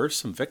still were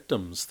some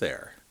victims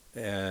there.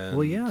 And,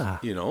 well, yeah.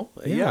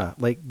 Yeah.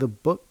 Like the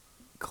book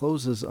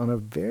closes on a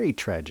very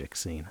tragic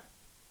scene.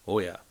 Oh,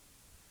 yeah.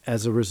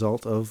 As a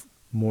result of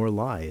more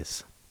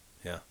lies.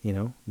 Yeah.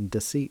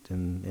 Deceit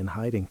and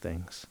hiding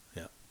things.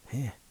 Yeah.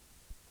 Yeah.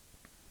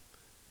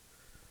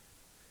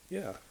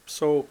 Yeah.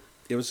 So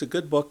it was a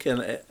good book,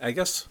 and I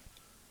guess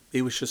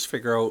it was just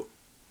figure out,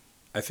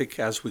 I think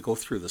as we go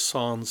through the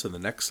songs in the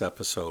next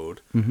episode,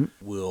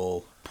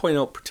 we'll point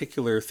out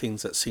particular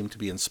things that seem to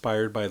be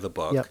inspired by the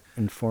book. Yep,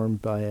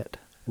 informed by it.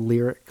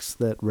 Lyrics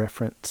that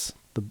reference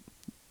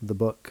the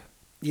book.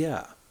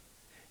 Yeah.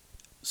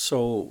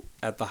 So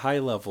at the high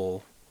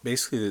level,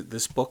 basically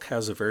this book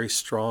has a very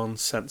strong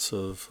sense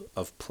of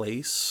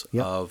place,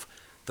 of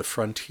the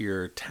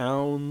frontier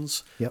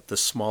towns, the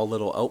small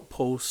little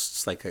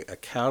outposts like a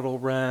cattle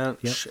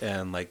ranch,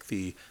 and like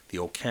the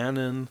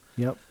O'Cannon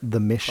the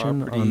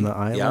mission property. on the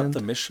island. Yeah,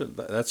 the mission,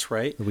 that's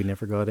right. That we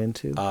never got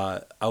into.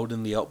 Out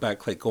in the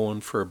outback, like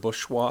going for a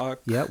bushwalk.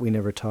 Yeah, we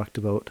never talked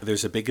about.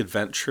 There's a big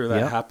adventure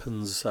that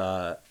happens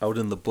out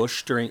in the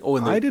bush during...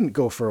 I didn't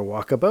go for a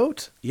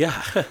walkabout.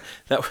 Yeah,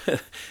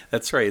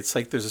 that's right. It's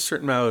like there's a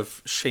certain amount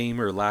of shame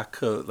or lack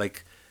of...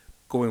 like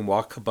going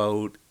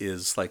walkabout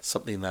is like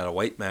something that a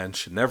white man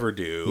should never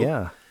do.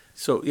 Yeah.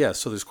 So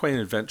there's quite an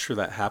adventure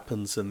that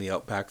happens in the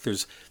outback.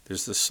 There's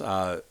this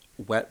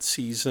wet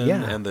season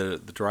and the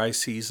dry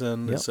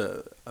season is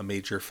a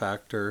major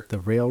factor. The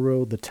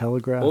railroad, the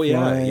telegraph line.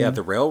 line.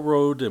 The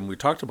railroad, and we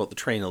talked about the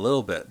train a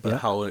little bit, but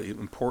how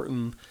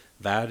important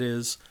that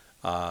is.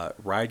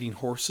 Riding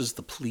horses,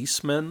 the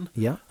policemen.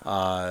 Yeah.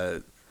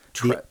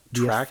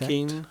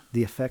 tracking.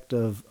 The effect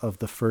of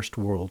the First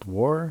World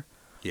War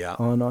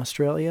on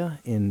Australia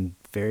in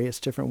various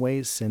different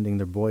ways, sending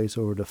their boys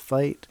over to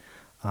fight,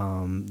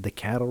 the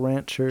cattle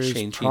ranchers,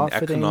 changing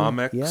profiting.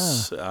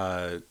 economics,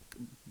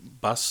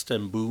 bust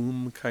and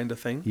boom kind of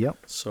thing. Yep.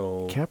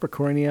 So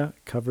Capricornia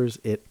covers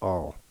it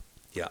all.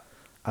 Yeah.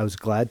 I was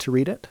glad to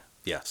read it.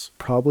 Yes.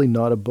 Probably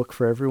not a book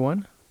for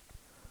everyone,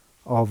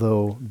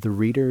 although the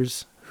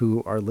readers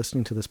who are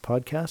listening to this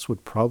podcast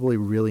would probably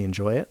really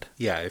enjoy it.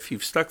 Yeah, if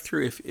you've stuck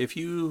through, if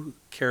you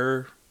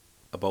care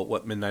about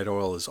what Midnight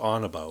Oil is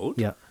on about,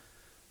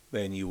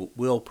 then you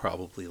will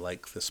probably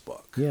like this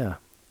book. Yeah.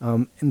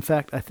 In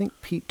fact, I think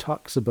Pete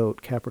talks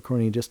about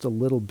Capricornia just a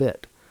little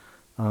bit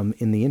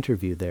in the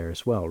interview there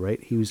as well,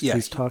 right?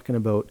 He's talking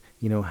about,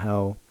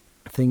 how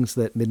things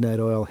that Midnight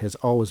Oil has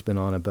always been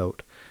on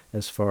about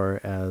as far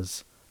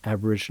as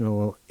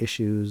Aboriginal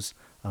issues,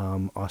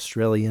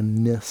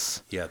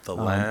 Australianness. Yeah, the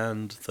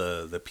land,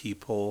 the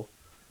people.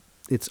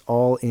 It's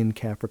all in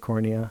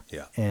Capricornia.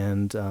 Yeah.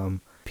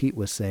 And Pete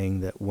was saying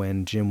that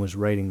when Jim was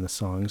writing the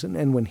songs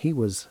and when he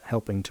was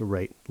helping to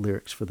write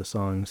lyrics for the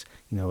songs,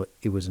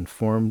 it was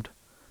informed.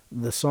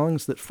 The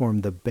songs that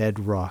form the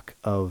bedrock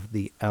of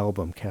the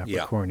album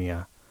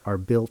Capricornia are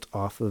built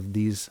off of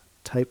these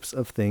types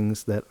of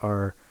things that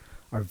are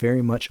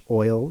very much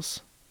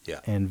oils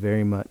and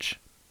very much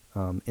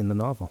in the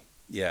novel.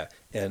 Yeah,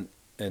 and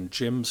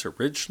Jim's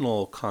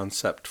original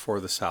concept for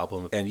this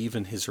album, and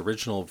even his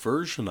original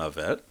version of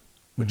it,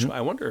 which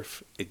I wonder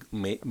if it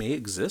may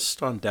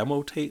exist on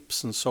demo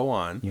tapes and so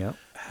on,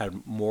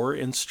 had more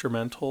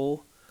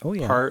instrumental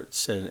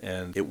parts,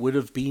 and it would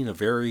have been a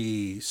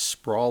very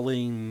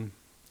sprawling,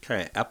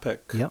 kind of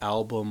epic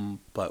album,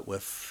 but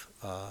with,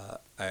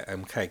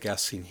 I'm kind of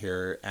guessing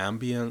here,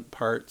 ambient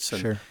parts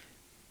and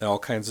all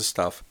kinds of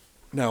stuff.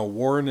 Now,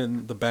 Warren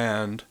and the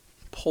band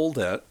pulled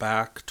it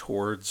back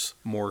towards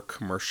more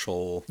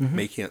commercial,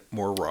 making it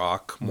more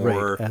rock,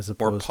 more as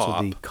opposed more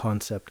pop. To the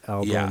concept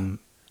album,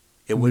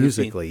 it would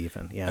musically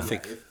been, even. I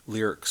think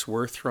lyrics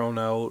were thrown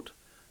out,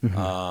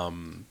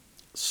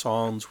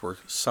 songs were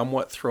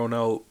somewhat thrown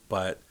out,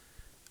 but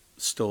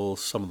still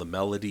some of the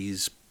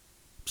melodies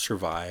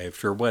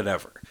survived or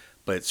whatever.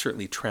 But it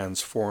certainly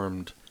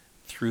transformed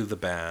through the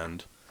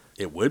band.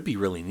 It would be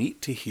really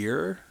neat to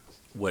hear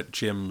what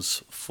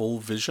Jim's full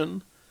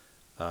vision.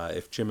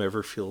 If Jim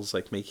ever feels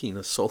like making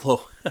a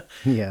solo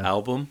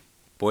album,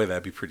 boy,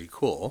 that'd be pretty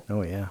cool.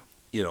 Oh, yeah.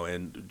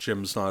 And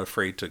Jim's not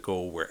afraid to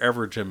go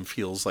wherever Jim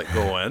feels like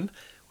going.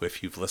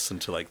 If you've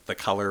listened to like The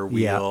Color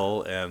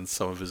Wheel and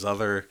some of his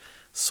other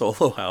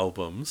solo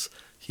albums,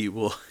 he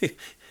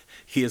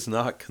is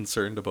not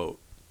concerned about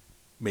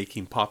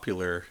making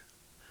popular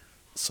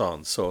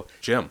songs. So,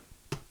 Jim,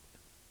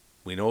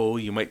 we know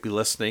you might be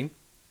listening.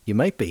 You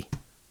might be.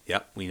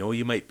 Yep, we know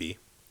you might be.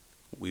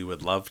 We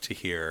would love to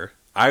hear...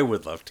 I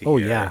would love to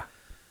hear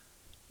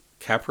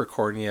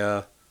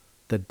Capricornia,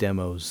 the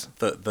demos,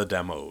 the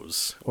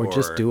demos, or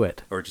just do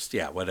it, or just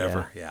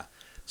whatever. Yeah.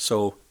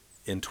 So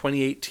in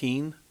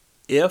 2018,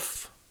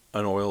 if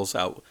an Oils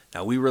album,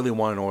 now we really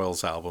want an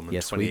Oils album in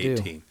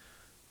 2018, we do.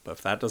 But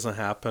if that doesn't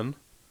happen,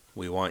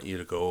 we want you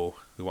to go.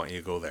 We want you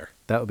to go there.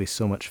 That would be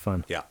so much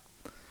fun. Yeah.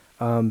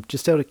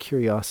 Just out of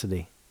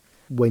curiosity,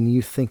 when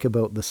you think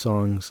about the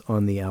songs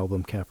on the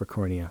album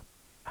Capricornia,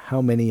 how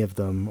many of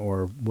them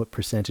or what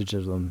percentage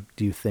of them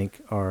do you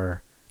think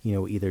are,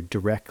 either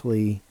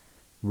directly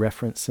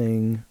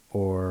referencing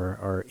or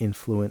are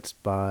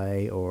influenced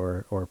by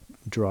or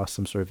draw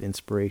some sort of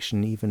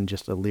inspiration, even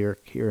just a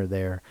lyric here or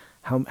there?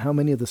 How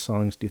many of the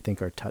songs do you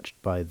think are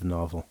touched by the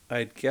novel?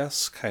 I'd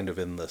guess kind of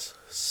in the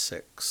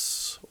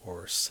 6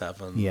 or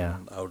 7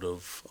 out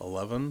of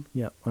 11.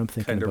 Yeah, I'm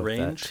thinking kind of about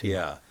range. That too.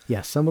 Yeah.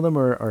 Yeah, some of them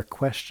are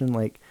questioned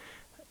like,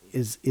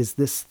 is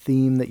this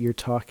theme that you're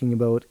talking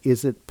about,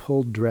 is it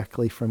pulled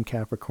directly from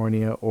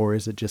Capricornia, or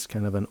is it just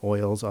kind of an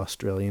Oils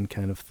Australian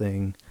kind of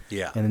thing?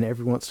 Yeah. And then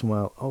every once in a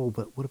while,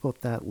 but what about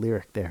that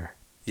lyric there?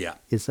 Yeah.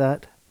 Is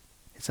that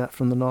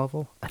from the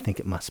novel? I think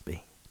it must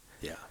be.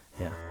 Yeah.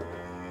 Yeah.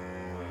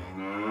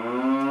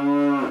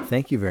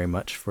 Thank you very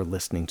much for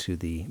listening to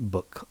the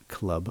book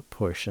club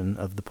portion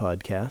of the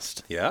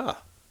podcast. Yeah.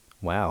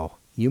 Wow.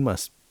 You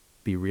must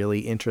be really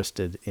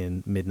interested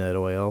in Midnight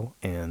Oil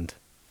and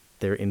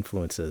their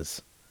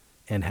influences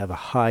and have a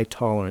high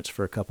tolerance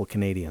for a couple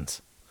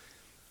Canadians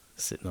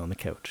sitting on the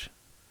couch.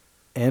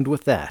 And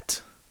with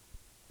that,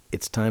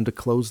 it's time to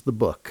close the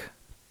book.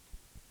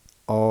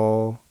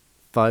 All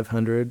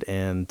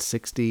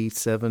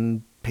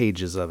 567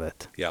 pages of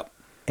it. Yep.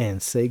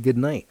 And say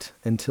goodnight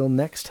until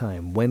next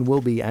time, when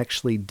we'll be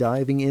actually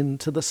diving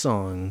into the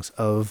songs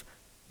of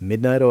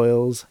Midnight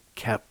Oil's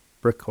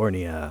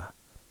Capricornia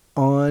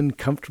on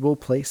Comfortable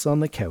Place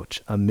on the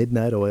Couch, a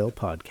Midnight Oil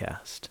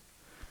podcast.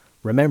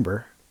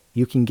 Remember,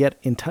 you can get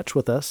in touch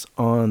with us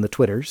on the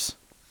Twitters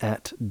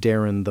at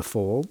Darren the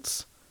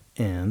Folds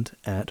and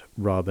at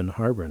Robin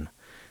Harbin.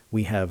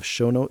 We have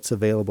show notes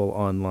available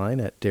online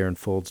at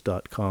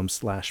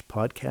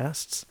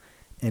darrenfolds.com/podcasts.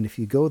 And if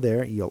you go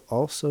there, you'll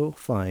also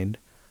find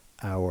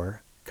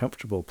our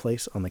Comfortable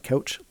Place on the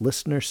Couch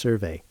listener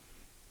survey.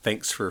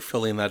 Thanks for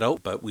filling that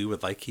out, but we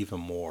would like even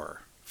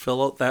more.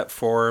 Fill out that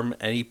form,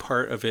 any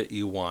part of it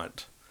you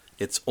want.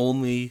 It's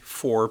only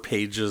 4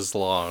 pages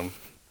long.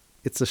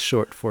 It's a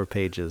short 4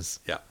 pages.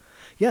 Yeah.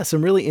 Yeah,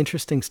 some really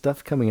interesting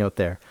stuff coming out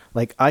there.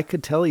 Like, I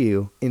could tell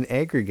you in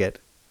aggregate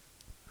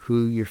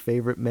who your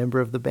favorite member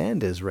of the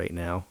band is right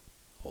now,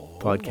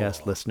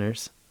 podcast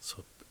listeners.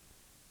 So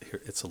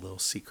here, it's a little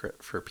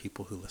secret for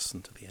people who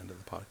listen to the end of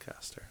the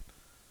podcast, Aaron.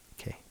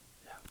 Okay.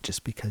 Yeah.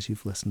 Just because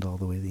you've listened all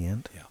the way to the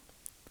end. Yeah.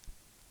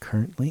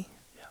 Currently,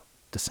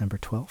 December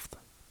 12th,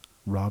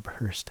 Rob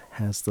Hurst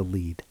has the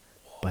lead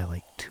by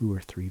like 2 or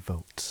 3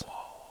 votes.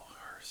 Whoa,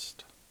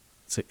 Hurst.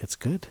 So it's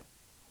good.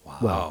 Wow.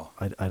 Well,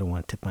 I don't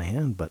want to tip my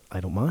hand, but I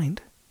don't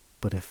mind.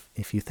 But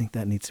if you think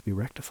that needs to be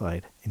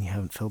rectified and you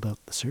haven't filled out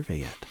the survey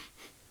yet,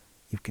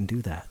 you can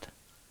do that.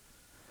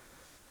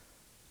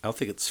 I don't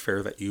think it's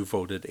fair that you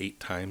voted 8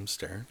 times,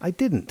 Darren. I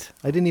didn't.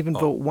 I didn't even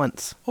vote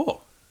once.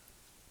 Oh.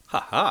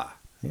 Ha-ha.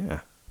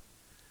 Yeah.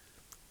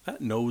 That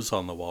nose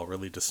on the wall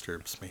really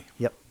disturbs me.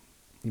 Yep.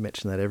 You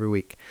mention that every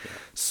week. Yeah.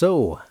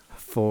 So,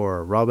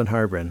 for Robin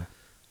Harbin,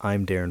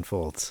 I'm Darren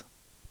Folds.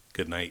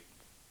 Good night.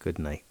 Good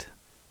night.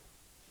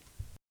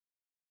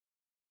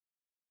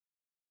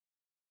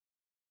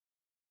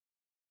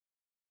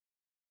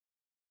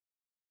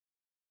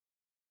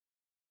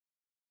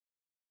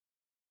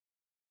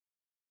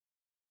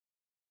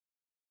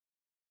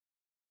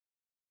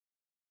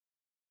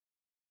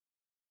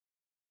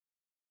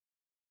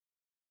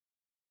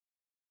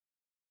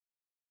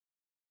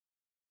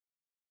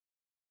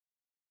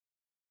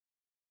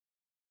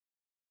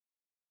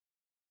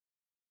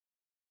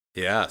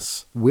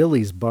 Yes.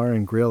 Willie's Bar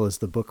and Grill is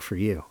the book for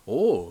you.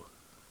 Oh.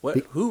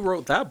 Who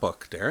wrote that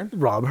book, Darren?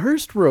 Rob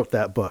Hurst wrote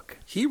that book.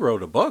 He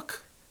wrote a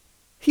book?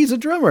 He's a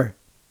drummer.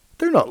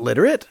 They're not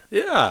literate.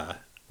 Yeah.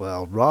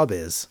 Well, Rob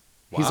is.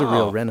 He's a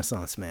real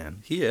Renaissance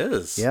man. He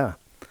is. Yeah.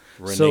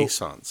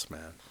 Renaissance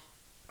man.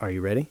 Are you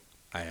ready?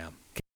 I am.